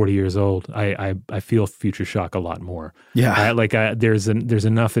I'm 40 years old, I feel future shock a lot more. Yeah, there's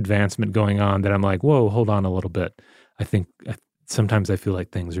enough advancement going on that I'm like, whoa, hold on a little bit. I think sometimes I feel like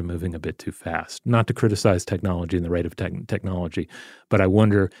things are moving a bit too fast. Not to criticize technology and the rate of technology, but I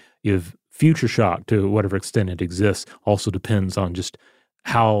wonder if future shock, to whatever extent it exists, also depends on just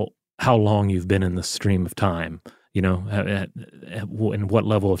how long you've been in the stream of time, and what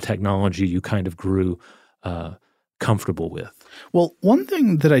level of technology you kind of grew comfortable with. Well, one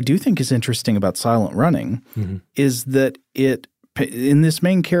thing that I do think is interesting about Silent Running is that in this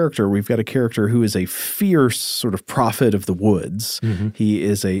main character, we've got a character who is a fierce sort of prophet of the woods. He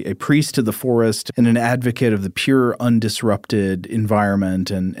is a priest of the forest and an advocate of the pure, undisrupted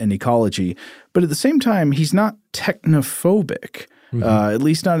environment and ecology. But at the same time, he's not technophobic. At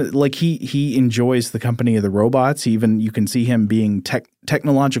least not like he enjoys the company of the robots. Even you can see him being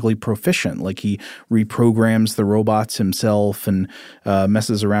technologically proficient. Like he reprograms the robots himself and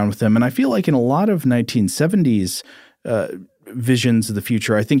messes around with them. And I feel like in a lot of 1970s visions of the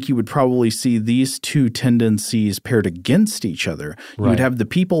future, I think you would probably see these two tendencies paired against each other. You would have the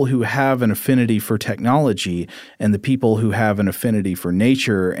people who have an affinity for technology and the people who have an affinity for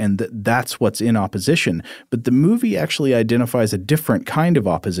nature, and that's what's in opposition. But the movie actually identifies a different kind of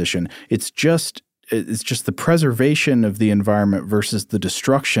opposition. It's just the preservation of the environment versus the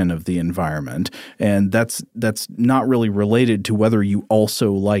destruction of the environment. And that's not really related to whether you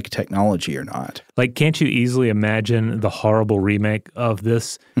also like technology or not. Like, can't you easily imagine the horrible remake of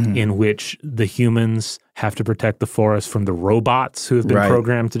this in which the humans have to protect the forest from the robots who have been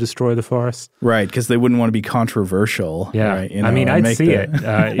programmed to destroy the forest? Right, because they wouldn't want to be controversial. Yeah, right? I'd see it.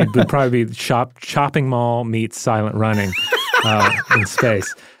 It would probably be Chopping Mall meets Silent Running in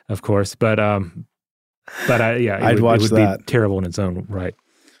space, of course. But I'd watch that. It would be terrible in its own right.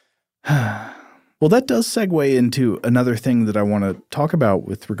 Well, that does segue into another thing that I want to talk about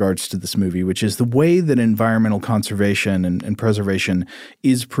with regards to this movie, which is the way that environmental conservation and preservation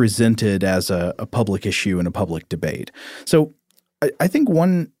is presented as a public issue and a public debate. So I think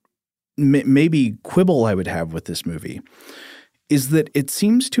one maybe quibble I would have with this movie is that it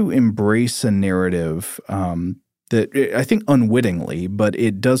seems to embrace a narrative that I think unwittingly, but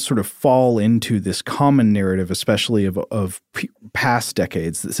it does sort of fall into this common narrative, especially of past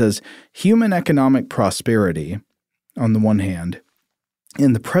decades, that says human economic prosperity on the one hand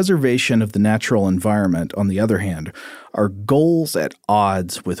and the preservation of the natural environment on the other hand are goals at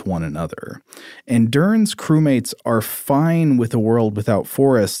odds with one another. And Dern's crewmates are fine with a world without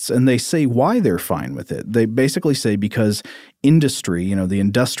forests, and they say why they're fine with it. They basically say because industry, the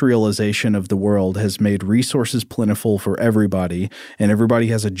industrialization of the world has made resources plentiful for everybody, and everybody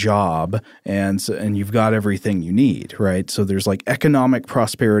has a job, and you've got everything you need, right? So there's like economic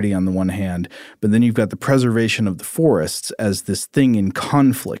prosperity on the one hand, but then you've got the preservation of the forests as this thing in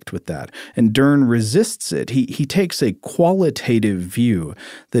conflict with that. And Dern resists it. He takes a qualitative view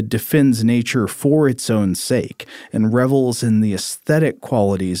that defends nature for its own sake and revels in the aesthetic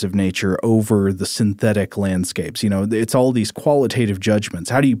qualities of nature over the synthetic landscapes. It's all these qualitative judgments.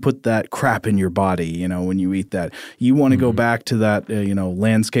 How do you put that crap in your body, when you eat that? You want to go back to that,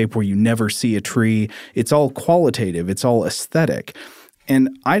 landscape where you never see a tree. It's all qualitative. It's all aesthetic.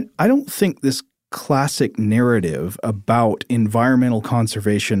 And I don't think this classic narrative about environmental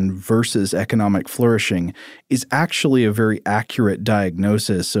conservation versus economic flourishing is actually a very accurate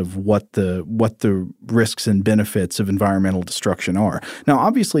diagnosis of what the risks and benefits of environmental destruction are. Now,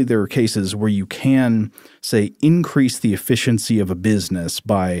 obviously, there are cases where you can, say, increase the efficiency of a business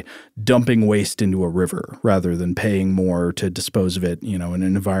by dumping waste into a river rather than paying more to dispose of it, in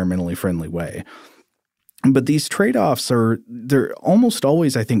an environmentally friendly way. But these trade-offs they're almost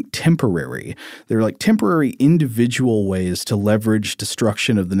always, I think, temporary. They're like temporary individual ways to leverage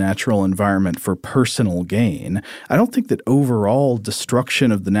destruction of the natural environment for personal gain. I don't think that overall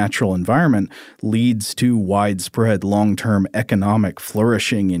destruction of the natural environment leads to widespread long-term economic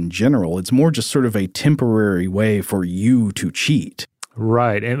flourishing in general. It's more just sort of a temporary way for you to cheat.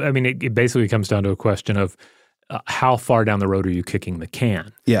 Right. And I mean, it basically comes down to a question of how far down the road are you kicking the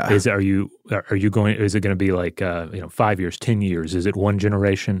can? Yeah. Is it going to be like 5 years, 10 years? Is it one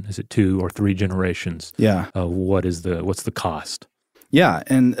generation? Is it 2 or 3 generations? Yeah. What's the cost? Yeah,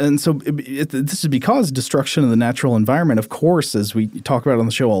 and so this is because destruction of the natural environment, of course, as we talk about on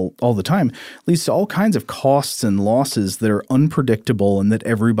the show all the time, leads to all kinds of costs and losses that are unpredictable and that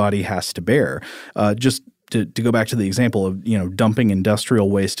everybody has to bear. Just to go back to the example of, dumping industrial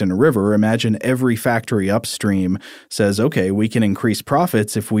waste in a river, imagine every factory upstream says, okay, we can increase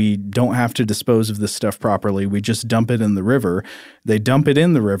profits if we don't have to dispose of this stuff properly. We just dump it in the river. They dump it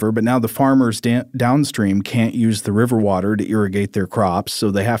in the river, but now the farmers downstream can't use the river water to irrigate their crops,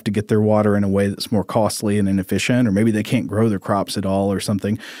 so they have to get their water in a way that's more costly and inefficient, or maybe they can't grow their crops at all or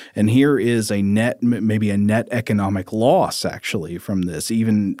something. And here is maybe a net economic loss actually from this,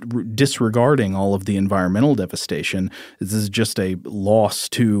 even disregarding all of the environmental devastation. This is just a loss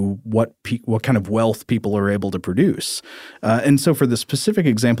to what kind of wealth people are able to produce. And so for the specific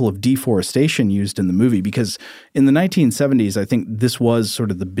example of deforestation used in the movie, because in the 1970s, I think this was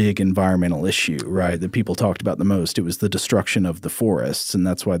sort of the big environmental issue, right, that people talked about the most. It was the destruction of the forests, and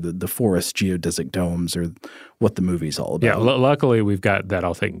that's why the forest geodesic domes are what the movie's all about. Yeah, luckily we've got that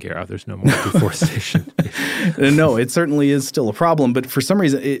all taken care of. There's no more deforestation. No, it certainly is still a problem, but for some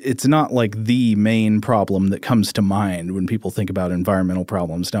reason it's not like the main problem that comes to mind when people think about environmental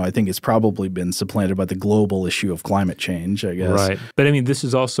problems. Now, I think it's probably been supplanted by the global issue of climate change, I guess. Right. But I mean, this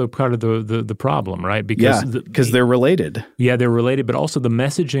is also part of the problem, right? Because they're related. Yeah, they're related, but also the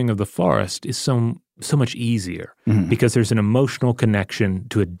messaging of the forest is so much easier because there's an emotional connection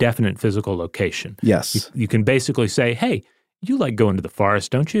to a definite physical location. Yes. You can basically say, hey, you like going to the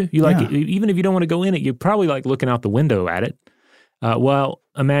forest, don't you? You like it, even if you don't want to go in it, you probably like looking out the window at it. Well,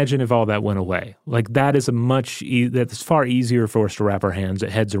 imagine if all that went away. Like that is that's far easier for us to wrap our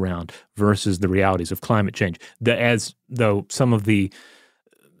heads around versus the realities of climate change. As though some of the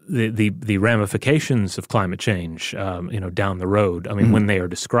ramifications of climate change, down the road. I mean, when they are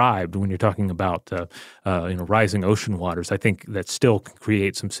described, when you're talking about, rising ocean waters, I think that still can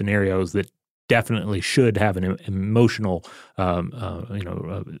create some scenarios that definitely should have an emotional,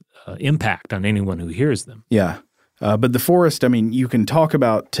 impact on anyone who hears them. Yeah. But the forest, I mean, you can talk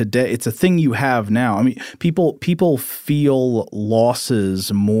about today. It's a thing you have now. I mean, people feel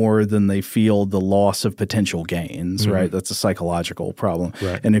losses more than they feel the loss of potential gains, right? That's a psychological problem.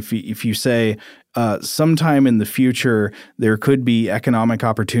 Right. And if you say sometime in the future there could be economic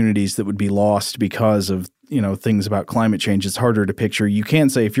opportunities that would be lost because of things about climate change, it's harder to picture. You can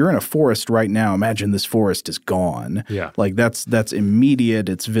say if you're in a forest right now, imagine this forest is gone. Yeah. Like that's immediate.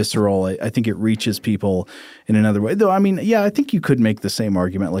 It's visceral. I think it reaches people in another way. Though, I mean, yeah, I think you could make the same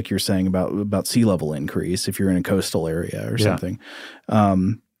argument like you're saying about sea level increase if you're in a coastal area or something.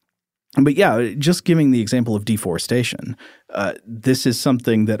 But yeah, just giving the example of deforestation, this is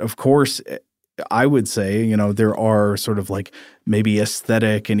something that, of course, I would say, there are sort of like maybe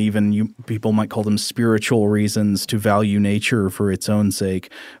aesthetic and even people might call them spiritual reasons to value nature for its own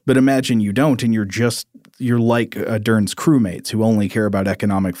sake. But imagine you don't, and you're like Dern's crewmates who only care about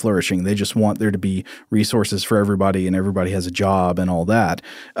economic flourishing. They just want there to be resources for everybody and everybody has a job and all that.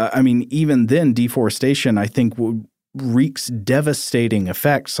 I mean, even then, deforestation, I think, wreaks devastating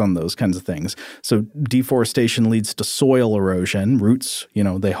effects on those kinds of things. So deforestation leads to soil erosion. Roots,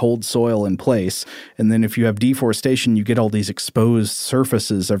 they hold soil in place. And then if you have deforestation, you get all these exposed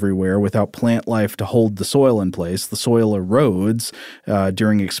surfaces everywhere without plant life to hold the soil in place. The soil erodes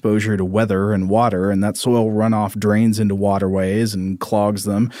during exposure to weather and water, and that soil runoff drains into waterways and clogs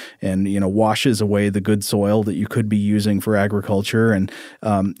them and, washes away the good soil that you could be using for agriculture. And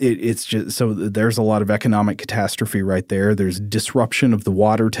it's just so there's a lot of economic catastrophe catastrophe right there. There's disruption of the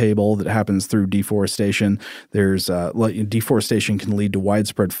water table that happens through deforestation. There's deforestation can lead to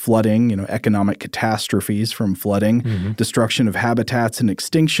widespread flooding, economic catastrophes from flooding, destruction of habitats and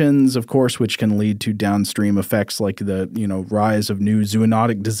extinctions, of course, which can lead to downstream effects like the, rise of new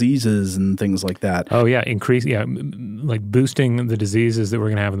zoonotic diseases and things like that. Oh, yeah. Like boosting the diseases that we're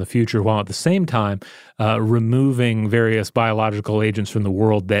going to have in the future, while at the same time removing various biological agents from the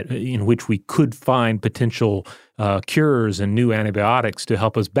world in which we could find potential cures and new antibiotics to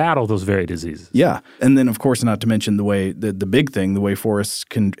help us battle those very diseases. Yeah. And then, of course, not to mention the big thing, the way forests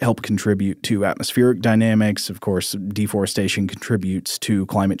can help contribute to atmospheric dynamics. Of course, deforestation contributes to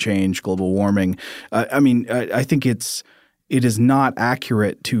climate change, global warming. I think it is not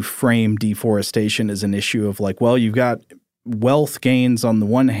accurate to frame deforestation as an issue of you've got wealth gains on the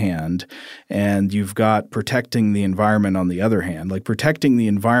one hand and you've got protecting the environment on the other hand. Protecting the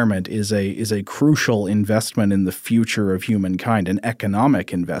environment is a crucial investment in the future of humankind, an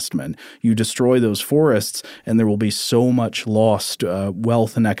economic investment. You destroy those forests and there will be so much lost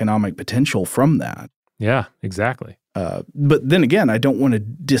wealth and economic potential from that. Yeah, exactly. But then again, I don't want to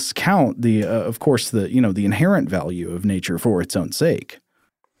discount the inherent value of nature for its own sake.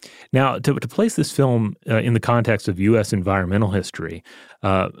 Now, to place this film in the context of U.S. environmental history,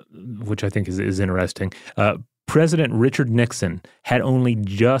 which I think is interesting, President Richard Nixon had only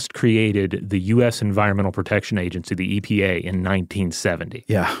just created the U.S. Environmental Protection Agency, the EPA, in 1970.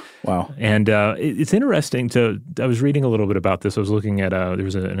 Yeah, wow. And it's interesting I was reading a little bit about this. I was looking at there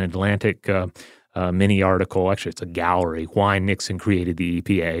was an Atlantic mini article. Actually, it's a gallery, Why Nixon Created the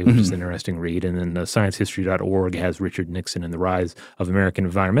EPA, which is an interesting read. And then sciencehistory.org has Richard Nixon and the Rise of American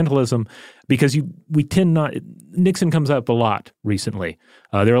Environmentalism, because Nixon comes up a lot recently.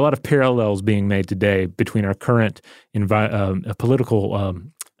 There are a lot of parallels being made today between our current political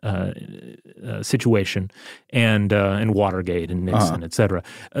situation and Watergate and Nixon, et cetera.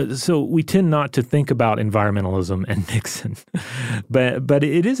 So we tend not to think about environmentalism and Nixon. but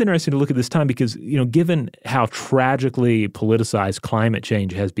it is interesting to look at this time because, given how tragically politicized climate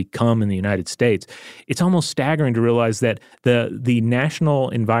change has become in the United States, it's almost staggering to realize that the National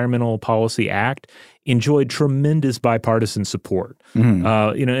Environmental Policy Act enjoyed tremendous bipartisan support.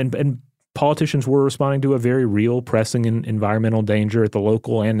 And politicians were responding to a very real, pressing environmental danger at the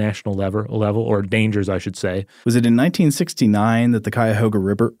local and national level, or dangers, I should say. Was it in 1969 that the Cuyahoga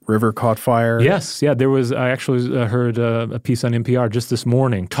River caught fire? Yes. Yeah, there was. I actually heard a piece on NPR just this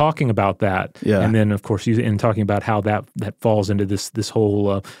morning talking about that. Yeah. And then, of course, and talking about how that falls into this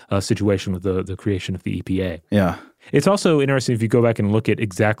whole situation with the creation of the EPA. Yeah. It's also interesting if you go back and look at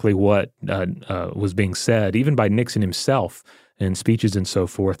exactly what was being said, even by Nixon himself, and speeches and so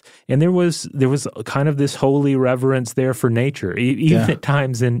forth. And there was kind of this holy reverence there for nature, even at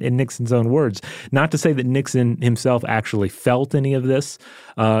times in Nixon's own words. Not to say that Nixon himself actually felt any of this.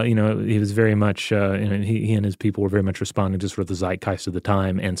 He was very much, he and his people were very much responding to sort of the zeitgeist of the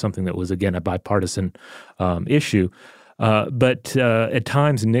time and something that was, again, a bipartisan issue. But at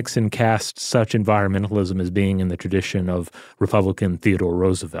times, Nixon cast such environmentalism as being in the tradition of Republican Theodore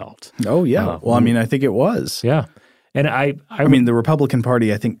Roosevelt. Oh, yeah. I think it was. Yeah. And I mean, the Republican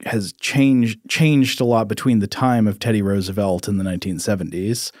Party, I think, has changed a lot between the time of Teddy Roosevelt in the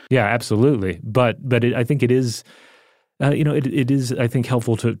 1970s. Yeah, absolutely. But I think it is, it is, I think,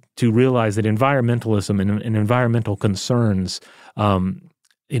 helpful to realize that environmentalism and environmental concerns,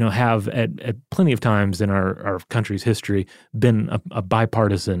 have at plenty of times in our country's history been a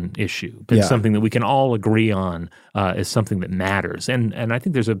bipartisan issue, been something that we can all agree on as something that matters. And I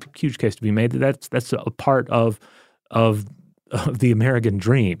think there's a huge case to be made that that's a part of the American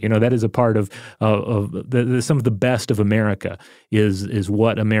dream. That is a part of some of the best of America is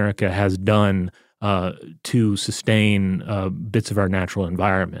what America has done to sustain bits of our natural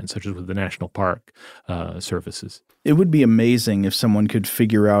environment, such as with the national park services. It would be amazing if someone could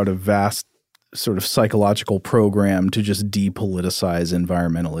figure out a vast sort of psychological program to just depoliticize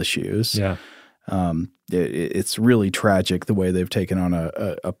environmental issues. Yeah. It's really tragic the way they've taken on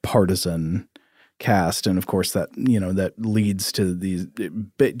a partisan cast, and of course that leads to these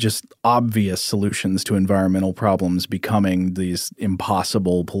just obvious solutions to environmental problems becoming these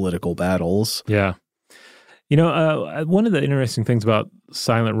impossible political battles. Yeah. One of the interesting things about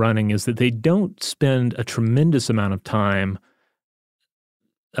Silent Running is that they don't spend a tremendous amount of time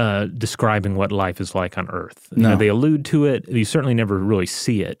describing what life is like on Earth. No. They allude to it. You certainly never really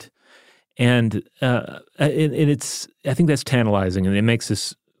see it. And it's, I think that's tantalizing, and it makes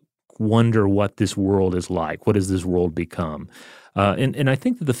this wonder what this world is like. What does this world become? And I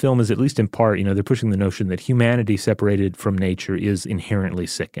think that the film is, at least in part, they're pushing the notion that humanity separated from nature is inherently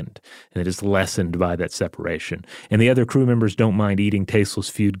sickened, and it is lessened by that separation. And the other crew members don't mind eating tasteless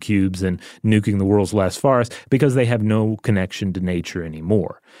food cubes and nuking the world's last forest because they have no connection to nature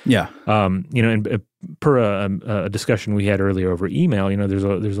anymore. Yeah. And per a discussion we had earlier over email,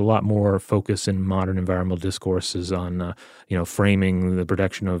 there's a lot more focus in modern environmental discourses on framing the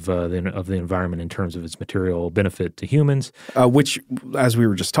protection of the environment in terms of its material benefit to humans. Which, as we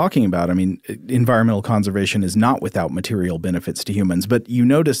were just talking about, environmental conservation is not without material benefits to humans. But you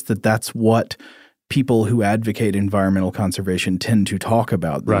notice that that's what people who advocate environmental conservation tend to talk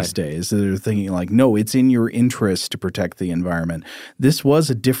about these days. They're thinking like, no, it's in your interest to protect the environment. This was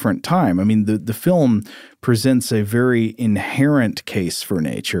a different time. The film presents a very inherent case for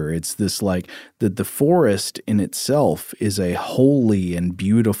nature. It's this like that the forest in itself is a holy and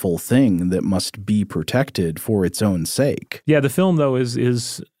beautiful thing that must be protected for its own sake. Yeah, the film, though,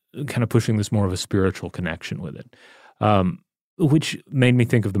 is kind of pushing this more of a spiritual connection with it, which made me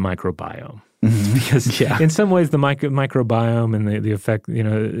think of the microbiome. Mm-hmm. Because in some ways the microbiome and the effect,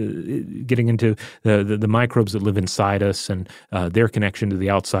 getting into the microbes that live inside us and their connection to the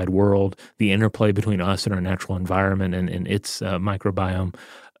outside world, the interplay between us and our natural environment and its microbiome,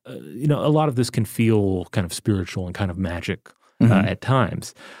 a lot of this can feel kind of spiritual and kind of magic at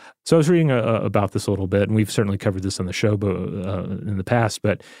times. So I was reading about this a little bit, and we've certainly covered this on the show in the past,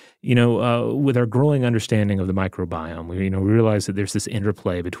 but with our growing understanding of the microbiome, we realize that there's this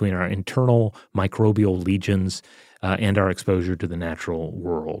interplay between our internal microbial legions and our exposure to the natural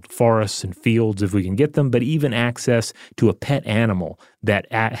world. Forests and fields, if we can get them, but even access to a pet animal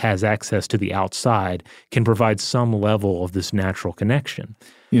that has access to the outside can provide some level of this natural connection.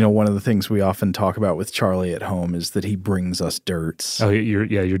 One of the things we often talk about with Charlie at home is that he brings us dirts. Oh,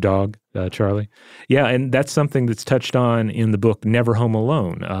 your dog, Charlie? Yeah, and that's something that's touched on in the book Never Home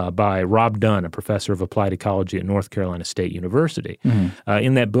Alone by Rob Dunn, a professor of applied ecology at North Carolina State University. Mm-hmm.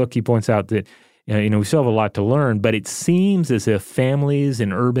 In that book, he points out that we still have a lot to learn, but it seems as if families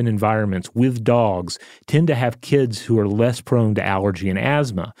in urban environments with dogs tend to have kids who are less prone to allergy and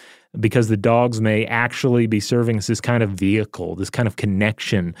asthma, because the dogs may actually be serving as this kind of vehicle, this kind of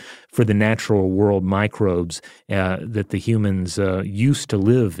connection for the natural world microbes that the humans used to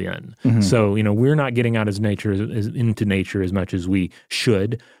live in. Mm-hmm. So, we're not getting out into nature as much as we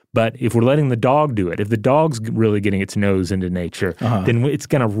should. But if we're letting the dog do it, if the dog's really getting its nose into nature, then it's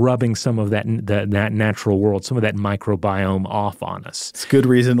kind of rubbing some of that natural world, some of that microbiome off on us. It's a good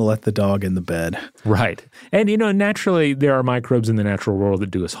reason to let the dog in the bed. Right. And, naturally there are microbes in the natural world that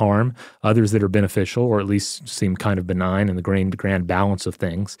do us harm, others that are beneficial or at least seem kind of benign in the grand balance of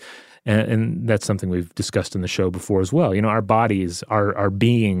things. And that's something we've discussed in the show before as well. Our bodies, our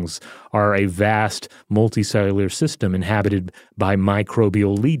beings are a vast multicellular system inhabited by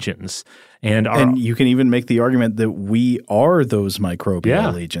microbial legions. And you can even make the argument that we are those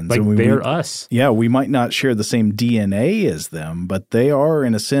microbial legions. Like they're us. Yeah, we might not share the same DNA as them, but they are,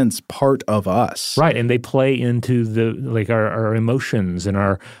 in a sense, part of us. Right, and they play into our emotions and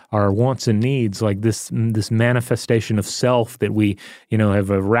our wants and needs, like this manifestation of self that we, have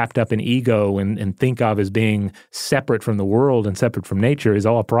wrapped up in ego and think of as being separate from the world and separate from nature is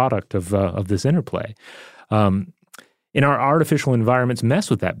all a product of this interplay. And our artificial environments mess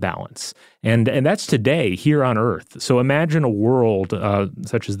with that balance. And that's today here on Earth. So imagine a world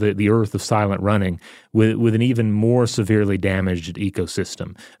such as the Earth of silent running with an even more severely damaged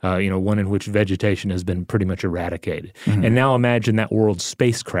ecosystem, one in which vegetation has been pretty much eradicated. Mm-hmm. And now imagine that world's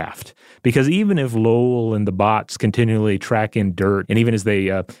spacecraft. Because even if Lowell and the bots continually track in dirt, and even as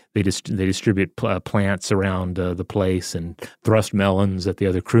they distribute plants around the place and thrust melons at the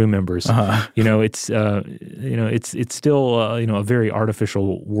other crew members, it's still a very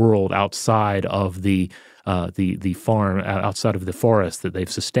artificial world outside of the farm, outside of the forest that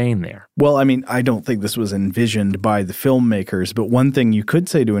they've sustained there. Well, I don't think this was envisioned by the filmmakers, but one thing you could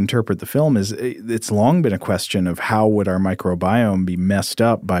say to interpret the film is it's long been a question of how would our microbiome be messed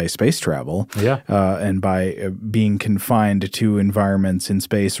up by space travel and by being confined to environments in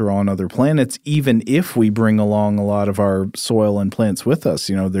space or on other planets, even if we bring along a lot of our soil and plants with us.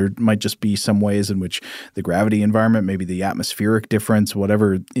 There might just be some ways in which the gravity environment, maybe the atmospheric difference,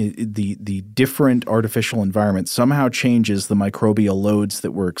 whatever, the different artificial artificial environment somehow changes the microbial loads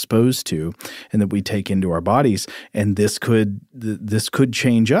that we're exposed to and that we take into our bodies. And this could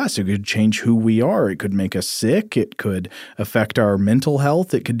change us. It could change who we are. It could make us sick. It could affect our mental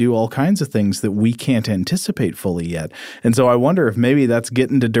health. It could do all kinds of things that we can't anticipate fully yet. And so I wonder if maybe that's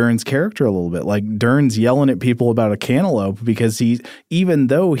getting to Dern's character a little bit. Like Dern's yelling at people about a cantaloupe because even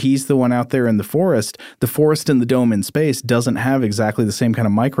though he's the one out there in the forest in the dome in space doesn't have exactly the same kind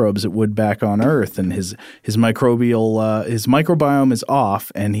of microbes it would back on Earth, and his microbiome is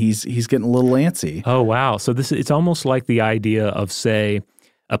off, and he's getting a little antsy. Oh wow! So it's almost like the idea of, say,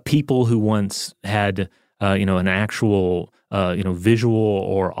 a people who once had an actual visual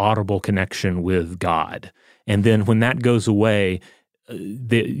or audible connection with God, and then when that goes away,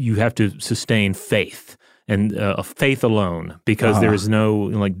 you have to sustain faith. And faith alone, because there is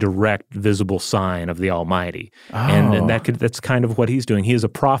no direct visible sign of the Almighty, and that's kind of what he's doing. He is a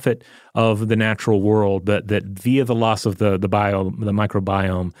prophet of the natural world, but that via the loss of the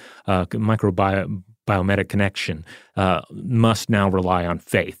microbiome, biomimetic connection, must now rely on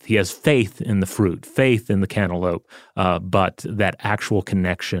faith. He has faith in the fruit, faith in the cantaloupe, but that actual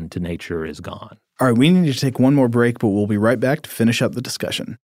connection to nature is gone. All right, we need to take one more break, but we'll be right back to finish up the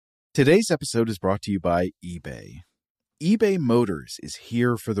discussion. Today's episode is brought to you by eBay. eBay Motors is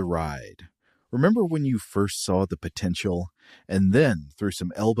here for the ride. Remember when you first saw the potential? And then, through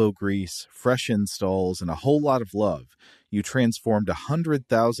some elbow grease, fresh installs, and a whole lot of love, you transformed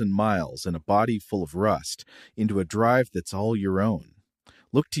 100,000 miles and a body full of rust into a drive that's all your own.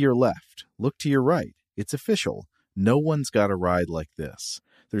 Look to your left. Look to your right. It's official. No one's got a ride like this.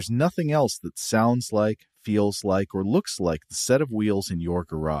 There's nothing else that sounds like, feels like, or looks like the set of wheels in your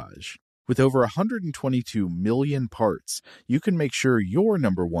garage. With over 122 million parts, you can make sure your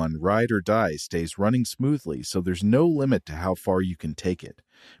number one ride or die stays running smoothly, so there's no limit to how far you can take it.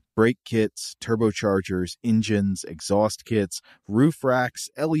 Brake kits, turbochargers, engines, exhaust kits, roof racks,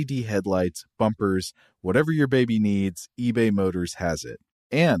 LED headlights, bumpers, whatever your baby needs, eBay Motors has it.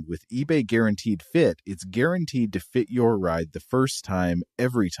 And with eBay Guaranteed Fit, it's guaranteed to fit your ride the first time,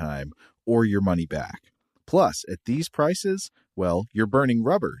 every time, or your money back. Plus, at these prices, well, you're burning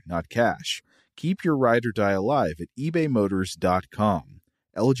rubber, not cash. Keep your ride or die alive at ebaymotors.com.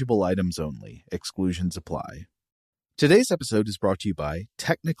 Eligible items only. Exclusions apply. Today's episode is brought to you by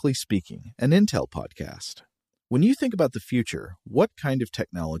Technically Speaking, an Intel podcast. When you think about the future, what kind of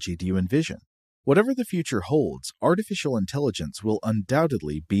technology do you envision? Whatever the future holds, artificial intelligence will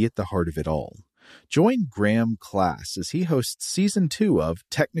undoubtedly be at the heart of it all. Join Graham Class as he hosts Season 2 of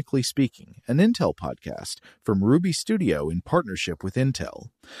Technically Speaking, an Intel podcast from Ruby Studio in partnership with Intel.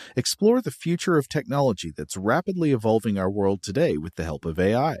 Explore the future of technology that's rapidly evolving our world today with the help of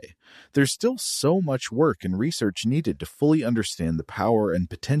AI. There's still so much work and research needed to fully understand the power and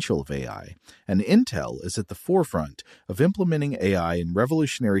potential of AI, and Intel is at the forefront of implementing AI in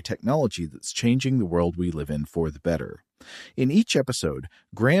revolutionary technology that's changing the world we live in for the better. In each episode,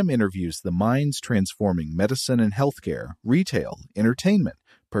 Graham interviews the minds transforming medicine and healthcare, retail, entertainment,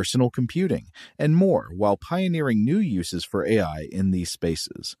 personal computing, and more while pioneering new uses for AI in these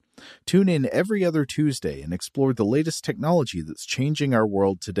spaces. Tune in every other Tuesday and explore the latest technology that's changing our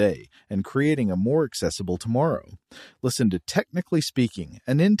world today and creating a more accessible tomorrow. Listen to Technically Speaking,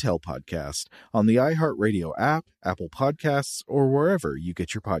 an Intel podcast on the iHeartRadio app, Apple Podcasts, or wherever you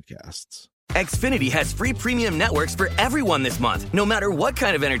get your podcasts. Xfinity has free premium networks for everyone this month, no matter what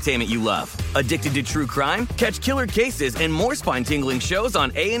kind of entertainment you love. Addicted to true crime? Catch killer cases and more spine-tingling shows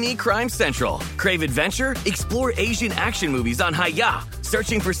on A&E Crime Central. Crave adventure? Explore Asian action movies on Hi-Ya.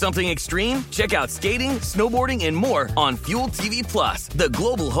 Searching for something extreme? Check out skating, snowboarding, and more on Fuel TV Plus, the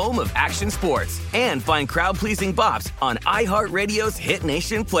global home of action sports. And find crowd-pleasing bops on iHeartRadio's Hit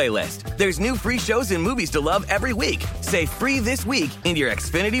Nation playlist. There's new free shows and movies to love every week. Say free this week in your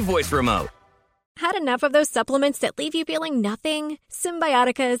Xfinity voice remote. Had enough of those supplements that leave you feeling nothing?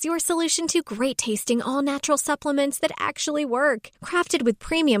 Symbiotica is your solution to great-tasting, all-natural supplements that actually work. Crafted with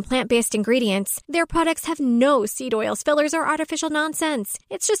premium plant-based ingredients, their products have no seed oils, fillers, or artificial nonsense.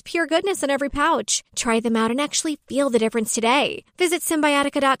 It's just pure goodness in every pouch. Try them out and actually feel the difference today. Visit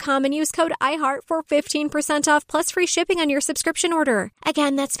Symbiotica.com and use code IHEART for 15% off plus free shipping on your subscription order.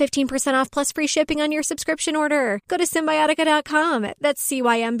 Again, that's 15% off plus free shipping on your subscription order. Go to Symbiotica.com. That's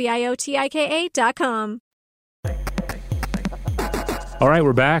CYMBIOTIKA.com. All right,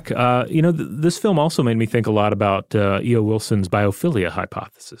 we're back. This film also made me think a lot about E.O. Wilson's biophilia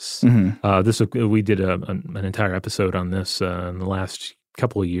hypothesis. Mm-hmm. We did an entire episode on this in the last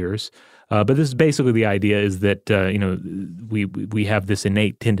couple of years. But this is basically the idea is that, we have this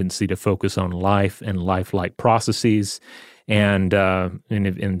innate tendency to focus on life and lifelike processes. And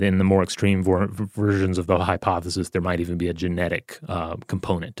in the more extreme versions of the hypothesis, there might even be a genetic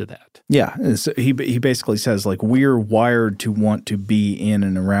component to that. Yeah. So he basically says, like, we're wired to want to be in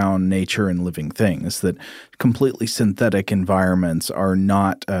and around nature and living things, that completely synthetic environments are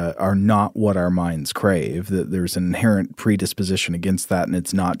not what our minds crave, that there's an inherent predisposition against that, and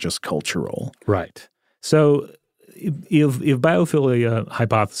it's not just cultural. Right. So if biophilia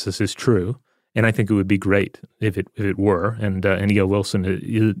hypothesis is true, and I think it would be great if it were. And E.O. Wilson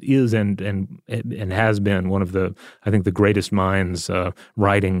is and has been one of the greatest minds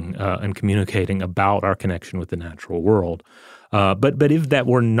writing and communicating about our connection with the natural world. But if that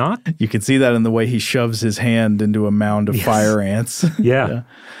were not, you can see that in the way he shoves his hand into a mound of fire ants. Yeah.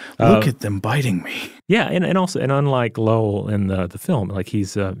 Look at them biting me. Yeah, and unlike Lowell in the film, like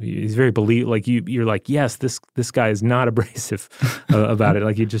he's very like you're like, yes, this guy is not abrasive about it.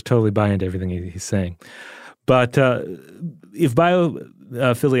 Like you just totally buy into everything he's saying. But if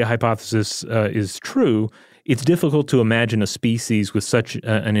biophilia hypothesis is true, it's difficult to imagine a species with such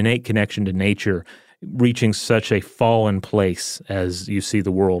an innate connection to nature reaching such a fallen place as you see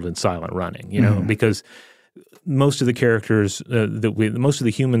the world in Silent Running. You know, because most of the characters most of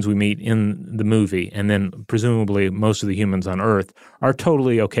the humans we meet in the movie, and then presumably most of the humans on Earth, are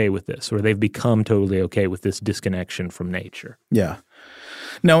totally okay with this, or they've become totally okay with this disconnection from nature. Yeah.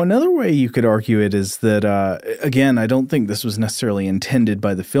 Now, another way you could argue it is that, again, I don't think this was necessarily intended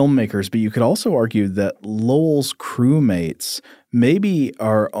by the filmmakers, but you could also argue that Lowell's crewmates maybe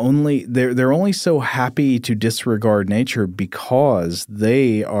are they're only so happy to disregard nature because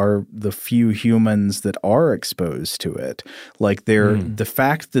they are the few humans that are exposed to it. Like the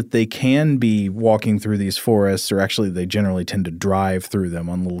fact that they can be walking through these forests, or actually they generally tend to drive through them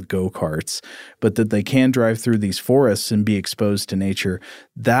on little go-karts, but that they can drive through these forests and be exposed to nature,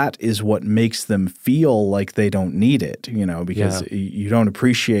 that is what makes them feel like they don't need it, because you don't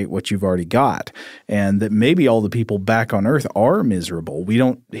appreciate what you've already got. And that maybe all the people back on Earth are miserable. We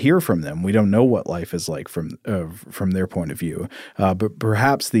don't hear from them. We don't know what life is like from their point of view. But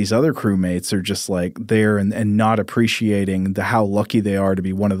perhaps these other crewmates are just like there and not appreciating how lucky they are to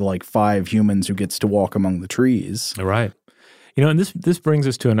be one of the 5 humans who gets to walk among the trees. All right. And this brings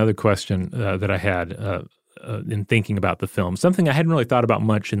us to another question that I had in thinking about the film. Something I hadn't really thought about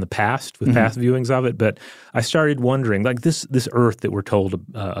much in the past with past viewings of it, but I started wondering, like this Earth that we're told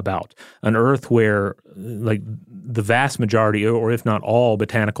about, an Earth where like the vast majority, or if not all,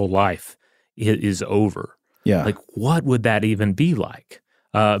 botanical life is over. Yeah. Like what would that even be like?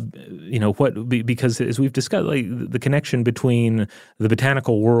 Because as we've discussed, like the connection between the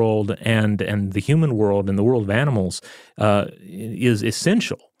botanical world and the human world and the world of animals is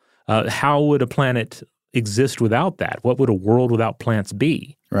essential. How would a planet exist without that? What would a world without plants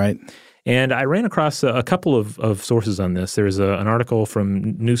be? Right. And I ran across a couple of sources on this. There's an article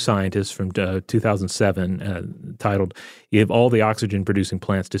from New Scientist from 2007 titled, "If All the Oxygen-Producing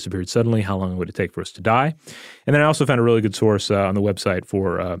Plants Disappeared Suddenly, How Long Would It Take for Us to Die?" And then I also found a really good source on the website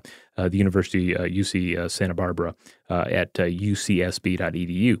for the University UC Santa Barbara at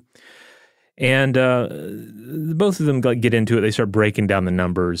ucsb.edu. And both of them get into it. They start breaking down the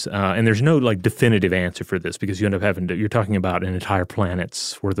numbers, and there's no definitive answer for this because you end up you're talking about an entire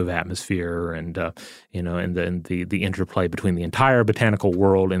planet's worth of atmosphere, and and the interplay between the entire botanical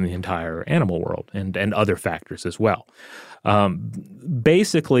world and the entire animal world, and other factors as well.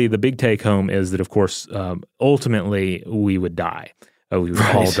 Basically, the big take home is that, of course, ultimately we would die. We would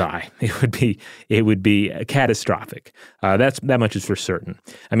all die. It would be catastrophic. That much is for certain.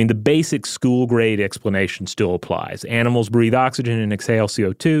 I mean, the basic school grade explanation still applies. Animals breathe oxygen and exhale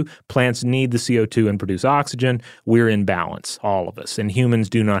CO2. Plants need the CO2 and produce oxygen. We're in balance, all of us. And humans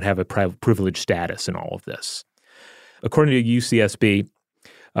do not have a privileged status in all of this. According to UCSB,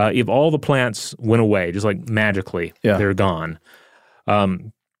 if all the plants went away, just like magically, they're gone,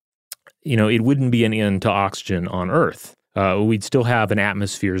 it wouldn't be an end to oxygen on Earth. We'd still have an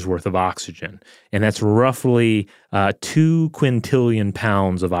atmosphere's worth of oxygen, and that's roughly 2 quintillion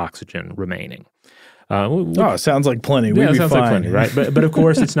pounds of oxygen remaining. It sounds like plenty. Yeah, it sounds like plenty, right? But of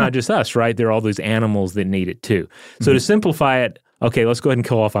course, it's not just us, right? There are all those animals that need it too. So to simplify it, okay, let's go ahead and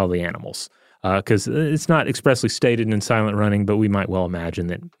kill off all the animals because it's not expressly stated in Silent Running, but we might well imagine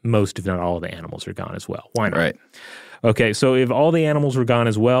that most, if not all, of the animals are gone as well. Why not? Right. Okay, so if all the animals were gone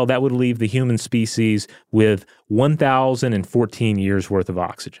as well, that would leave the human species with 1,014 years worth of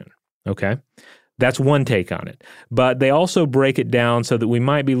oxygen, okay? That's one take on it. But they also break it down so that we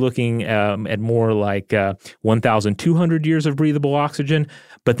might be looking at more like 1,200 years of breathable oxygen,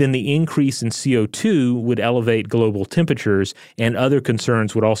 but then the increase in CO2 would elevate global temperatures, and other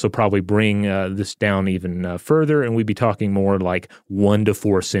concerns would also probably bring this down even further, and we'd be talking more like 1 to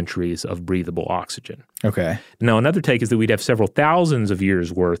 4 centuries of breathable oxygen. Okay. Now, another take is that we'd have several thousands of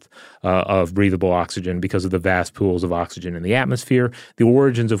years' worth of breathable oxygen because of the vast pools of oxygen in the atmosphere, the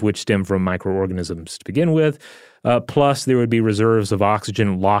origins of which stem from microorganisms to begin with. Plus, there would be reserves of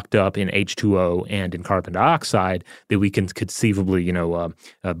oxygen locked up in H2O and in carbon dioxide that we can conceivably,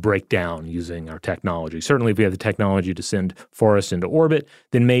 break down using our technology. Certainly, if we have the technology to send forests into orbit,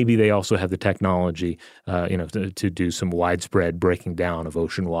 then maybe they also have the technology, to do some widespread breaking down of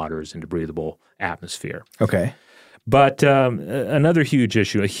ocean waters into breathable atmosphere. Okay. But another huge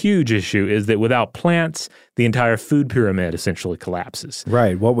issue is that without plants, the entire food pyramid essentially collapses.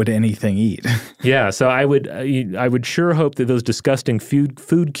 Right. What would anything eat? Yeah. So I would sure hope that those disgusting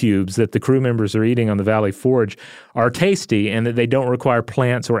food cubes that the crew members are eating on the Valley Forge are tasty and that they don't require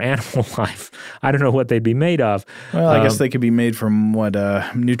plants or animal life. I don't know what they'd be made of. Well, I guess they could be made from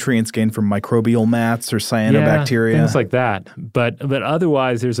nutrients gained from microbial mats or cyanobacteria. Yeah, things like that. But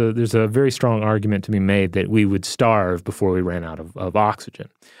otherwise, there's a very strong argument to be made that we would starve before we ran out of oxygen.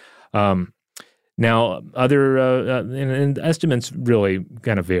 Now, other and estimates really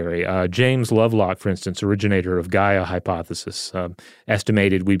kind of vary. James Lovelock, for instance, originator of Gaia hypothesis,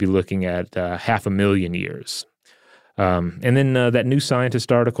 estimated we'd be looking at 500,000 years. And then that New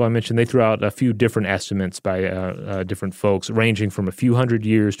Scientist article I mentioned, they threw out a few different estimates by different folks, ranging from a few hundred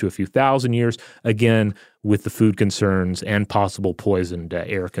years to a few thousand years, again, with the food concerns and possible poisoned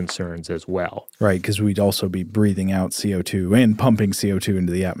air concerns as well. Right, because we'd also be breathing out CO2 and pumping CO2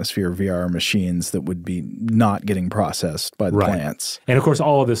 into the atmosphere via our machines that would be not getting processed by the plants. And of course,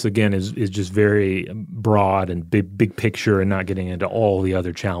 all of this, again, is just very broad and big picture and not getting into all the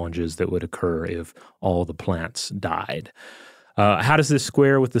other challenges that would occur if all the plants died. How does this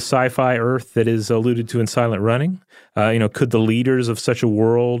square with the sci-fi Earth that is alluded to in Silent Running? Could the leaders of such a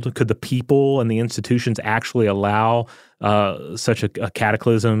world, could the people and the institutions actually allow such a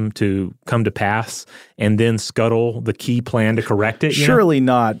cataclysm to come to pass and then scuttle the key plan to correct it? Surely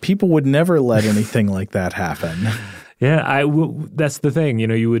not. People would never let anything like that happen. Yeah, that's the thing.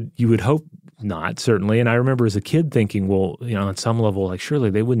 You would hope not, certainly. And I remember as a kid thinking, well, on some level, like, surely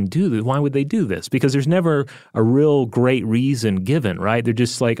they wouldn't do this. Why would they do this? Because there's never a real great reason given, right? They're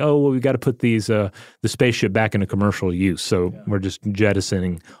just like, oh, well, we got to put the spaceship back into commercial use. So we're just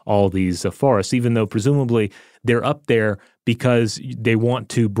jettisoning all these forests, even though presumably they're up there because they want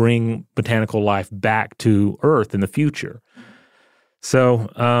to bring botanical life back to Earth in the future.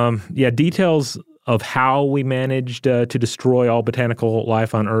 So, details of how we managed to destroy all botanical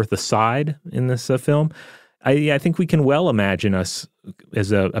life on Earth aside in this film, I think we can well imagine us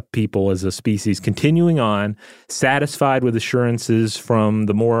as a people, as a species, continuing on, satisfied with assurances from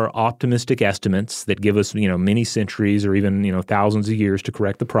the more optimistic estimates that give us, many centuries or even, thousands of years to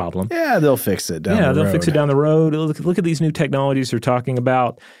correct the problem. Yeah, they'll fix it down the road. Yeah, they'll fix it down the road. Look at these new technologies they're talking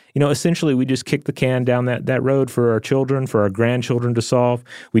about. Essentially, we just kick the can down that road for our children, for our grandchildren to solve.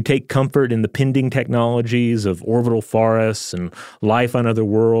 We take comfort in the pending technologies of orbital forests and life on other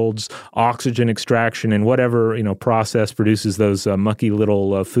worlds, oxygen extraction, and whatever, process produces those mucky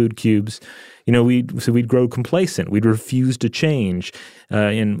little food cubes. We'd grow complacent. We'd refuse to change.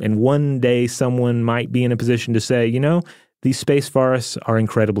 And one day someone might be in a position to say, these space forests are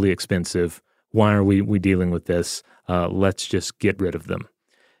incredibly expensive. Why are we dealing with this? Let's just get rid of them.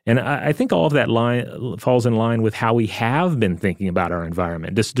 And I think all of that falls in line with how we have been thinking about our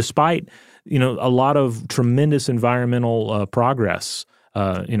environment. Despite, a lot of tremendous environmental progress,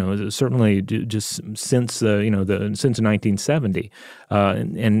 certainly just since since 1970,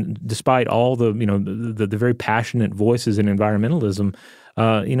 and despite all the very passionate voices in environmentalism,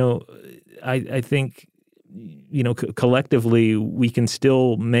 I think collectively we can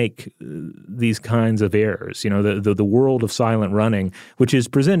still make these kinds of errors. The world of Silent Running, which is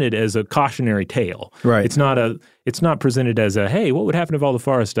presented as a cautionary tale. Right. It's not presented as a, hey, what would happen if all the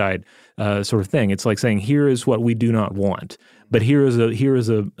forest died sort of thing. It's like saying, here is what we do not want. But here is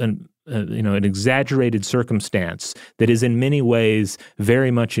an exaggerated circumstance that is in many ways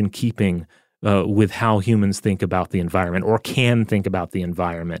very much in keeping with how humans think about the environment or can think about the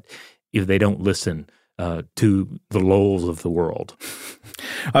environment if they don't listen to the lulls of the world.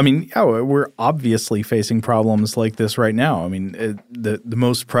 I mean, yeah, we're obviously facing problems like this right now. I mean, the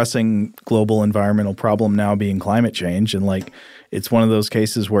most pressing global environmental problem now being climate change, and like it's one of those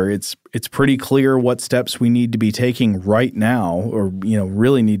cases where it's pretty clear what steps we need to be taking right now, or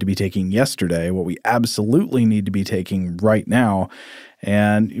really need to be taking yesterday. What we absolutely need to be taking right now.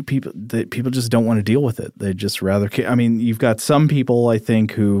 And people just don't want to deal with it. They just rather – I mean, you've got some people, I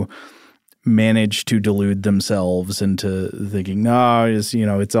think, who manage to delude themselves into thinking, no,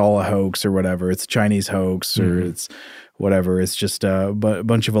 it's all a hoax or whatever. It's a Chinese hoax or it's whatever. It's just a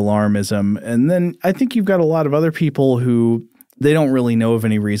bunch of alarmism. And then I think you've got a lot of other people who they don't really know of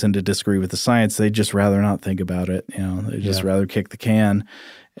any reason to disagree with the science. They just rather not think about it. They just rather kick the can.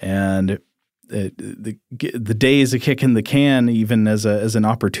 And the days of kicking the can, even as an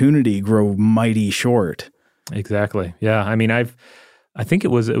opportunity, grow mighty short. Exactly. Yeah. I mean, I think it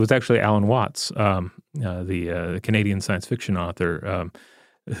was actually Alan Watts, the Canadian science fiction author,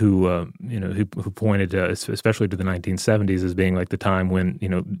 who pointed especially to the 1970s as being like the time when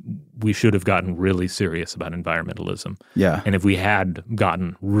we should have gotten really serious about environmentalism. Yeah. And if we had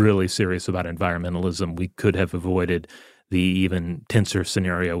gotten really serious about environmentalism, we could have avoided the even tenser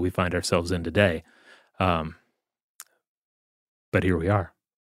scenario we find ourselves in today. But here we are.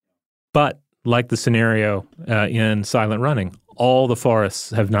 But like the scenario in Silent Running, all the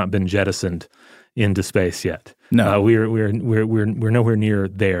forests have not been jettisoned into space yet. No, we're nowhere near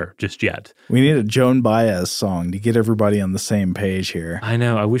there just yet. We need a Joan Baez song to get everybody on the same page here. I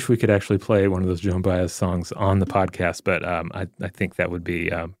know. I wish we could actually play one of those Joan Baez songs on the podcast, but I think that would be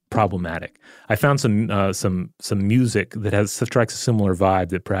problematic. I found some music that strikes a similar vibe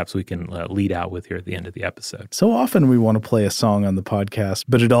that perhaps we can lead out with here at the end of the episode. So often we want to play a song on the podcast,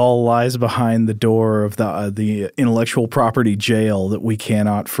 but it all lies behind the door of the intellectual property jail that we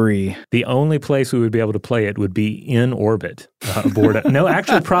cannot free. The only place we would be able to play it would be in orbit aboard. No,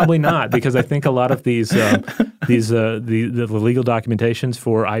 actually, probably not, because I think a lot of the legal documentations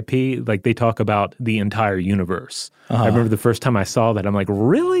for IP, like they talk about the entire universe. I remember the first time I saw that, I'm like,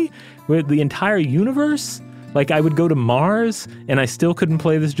 really? With the entire universe? Like I would go to Mars and I still couldn't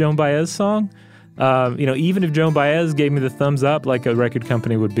play this Joan Baez song? Even if Joan Baez gave me the thumbs up, like a record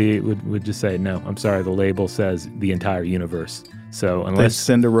company would just say, no, I'm sorry, the label says the entire universe. So unless they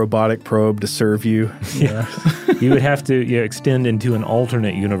send a robotic probe to serve you, you would have to extend into an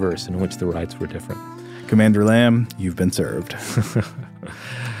alternate universe in which the rights were different. Commander Lamb, you've been served.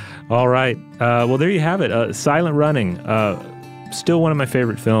 All right. Well, there you have it. Silent Running. Still one of my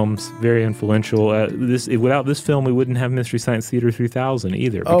favorite films, very influential. Without this film, we wouldn't have Mystery Science Theater 3000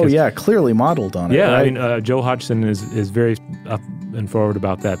 either. Because, clearly modeled on it. Yeah, right? I mean, Joe Hodgson is very up and forward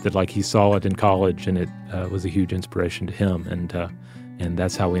about that like he saw it in college and it was a huge inspiration to him. And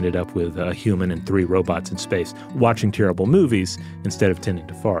that's how we ended up with a human and 3 robots in space, watching terrible movies instead of tending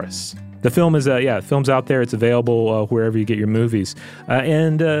to forests. The film is, film's out there. It's available wherever you get your movies. We're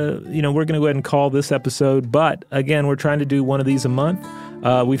going to go ahead and call this episode. But again, we're trying to do one of these a month.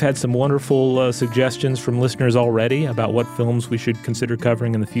 We've had some wonderful suggestions from listeners already about what films we should consider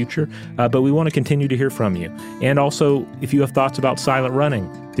covering in the future. But we want to continue to hear from you. And also, if you have thoughts about Silent Running,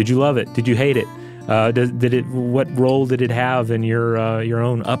 did you love it? Did you hate it? What role did it have in your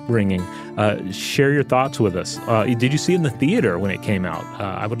own upbringing? Share your thoughts with us. Did you see it in the theater when it came out?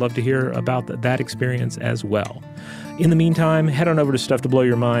 I would love to hear about that experience as well. In the meantime, head on over to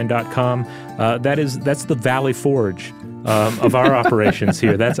StuffToBlowYourMind.com. That's the Valley Forge of our operations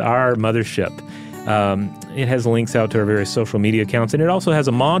here. That's our mothership. It has links out to our various social media accounts, and it also has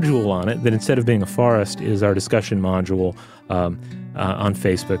a module on it that instead of being a forest is our discussion module on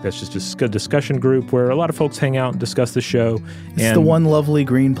Facebook. That's just a discussion group where a lot of folks hang out and discuss the show. It's the one lovely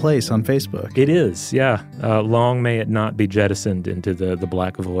green place on Facebook. It is, yeah. Long may it not be jettisoned into the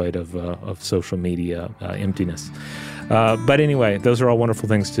black void of social media emptiness. But anyway, those are all wonderful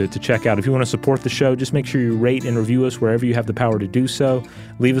things to check out. If you want to support the show, just make sure you rate and review us wherever you have the power to do so.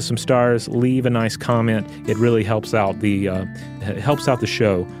 Leave us some stars. Leave a nice comment. It really helps out the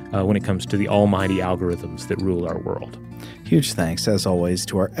show when it comes to the almighty algorithms that rule our world. Huge thanks, as always,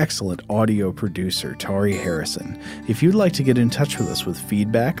 to our excellent audio producer, Tari Harrison. If you'd like to get in touch with us with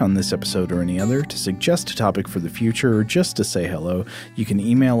feedback on this episode or any other, to suggest a topic for the future, or just to say hello, you can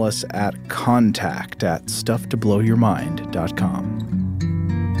email us at contact@stufftoblowyourmind.com.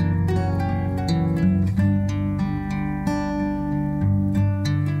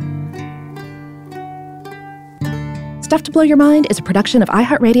 Stuff to Blow Your Mind is a production of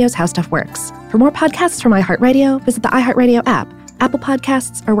iHeartRadio's How Stuff Works. For more podcasts from iHeartRadio, visit the iHeartRadio app, Apple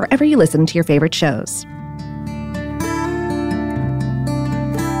Podcasts, or wherever you listen to your favorite shows.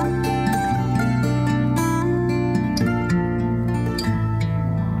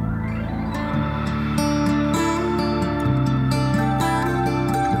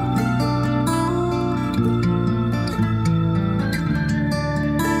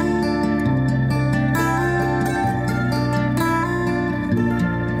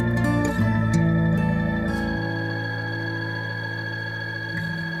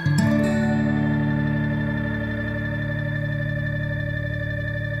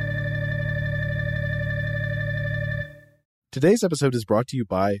 Today's episode is brought to you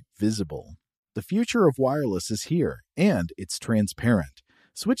by Visible. The future of wireless is here, and it's transparent.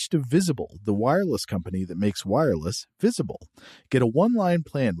 Switch to Visible, the wireless company that makes wireless visible. Get a one-line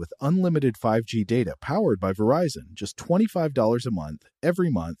plan with unlimited 5G data powered by Verizon, just $25 a month, every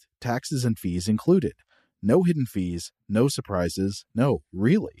month, taxes and fees included. No hidden fees, no surprises, no,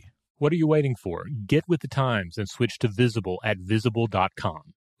 really. What are you waiting for? Get with the times and switch to Visible at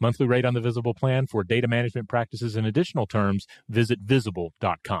Visible.com. Monthly rate on the Visible plan for data management practices and additional terms, visit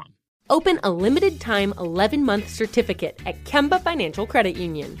Visible.com. Open a limited-time 11-month certificate at Kemba Financial Credit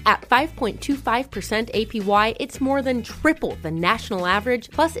Union. At 5.25% APY, it's more than triple the national average,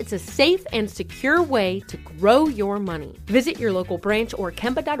 plus it's a safe and secure way to grow your money. Visit your local branch or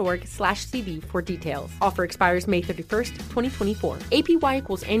kemba.org/cb for details. Offer expires May 31st, 2024. APY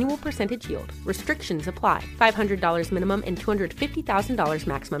equals annual percentage yield. Restrictions apply. $500 minimum and $250,000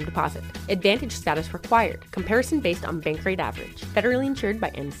 maximum deposit. Advantage status required. Comparison based on bank rate average. Federally insured by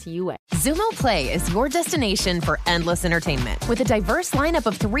NCUA. Xumo Play is your destination for endless entertainment. With a diverse lineup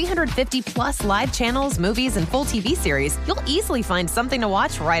of 350 plus live channels, movies, and full TV series, you'll easily find something to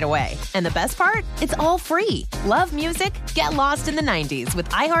watch right away. And the best part? It's all free. Love music? Get lost in the 90s with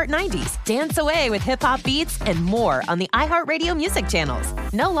iHeart 90s, dance away with hip-hop beats, and more on the iHeartRadio music channels.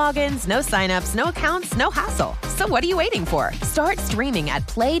 No logins, no signups, no accounts, no hassle. So what are you waiting for? Start streaming at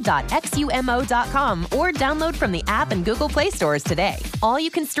play.xumo.com or download from the app and Google Play stores today. All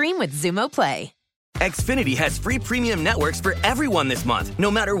you can stream with Xumo Play. Xfinity has free premium networks for everyone this month,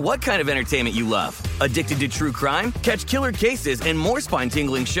 no matter what kind of entertainment you love. Addicted to true crime? Catch killer cases and more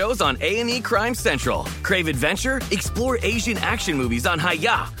spine-tingling shows on A&E Crime Central. Crave adventure? Explore Asian action movies on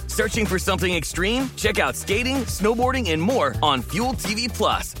Hi-YAH. Searching for something extreme? Check out skating, snowboarding, and more on Fuel TV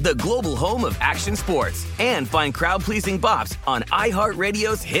Plus, the global home of action sports. And find crowd-pleasing bops on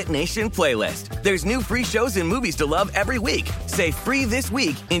iHeartRadio's Hit Nation playlist. There's new free shows and movies to love every week. Say free this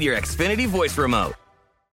week in your Xfinity voice remote.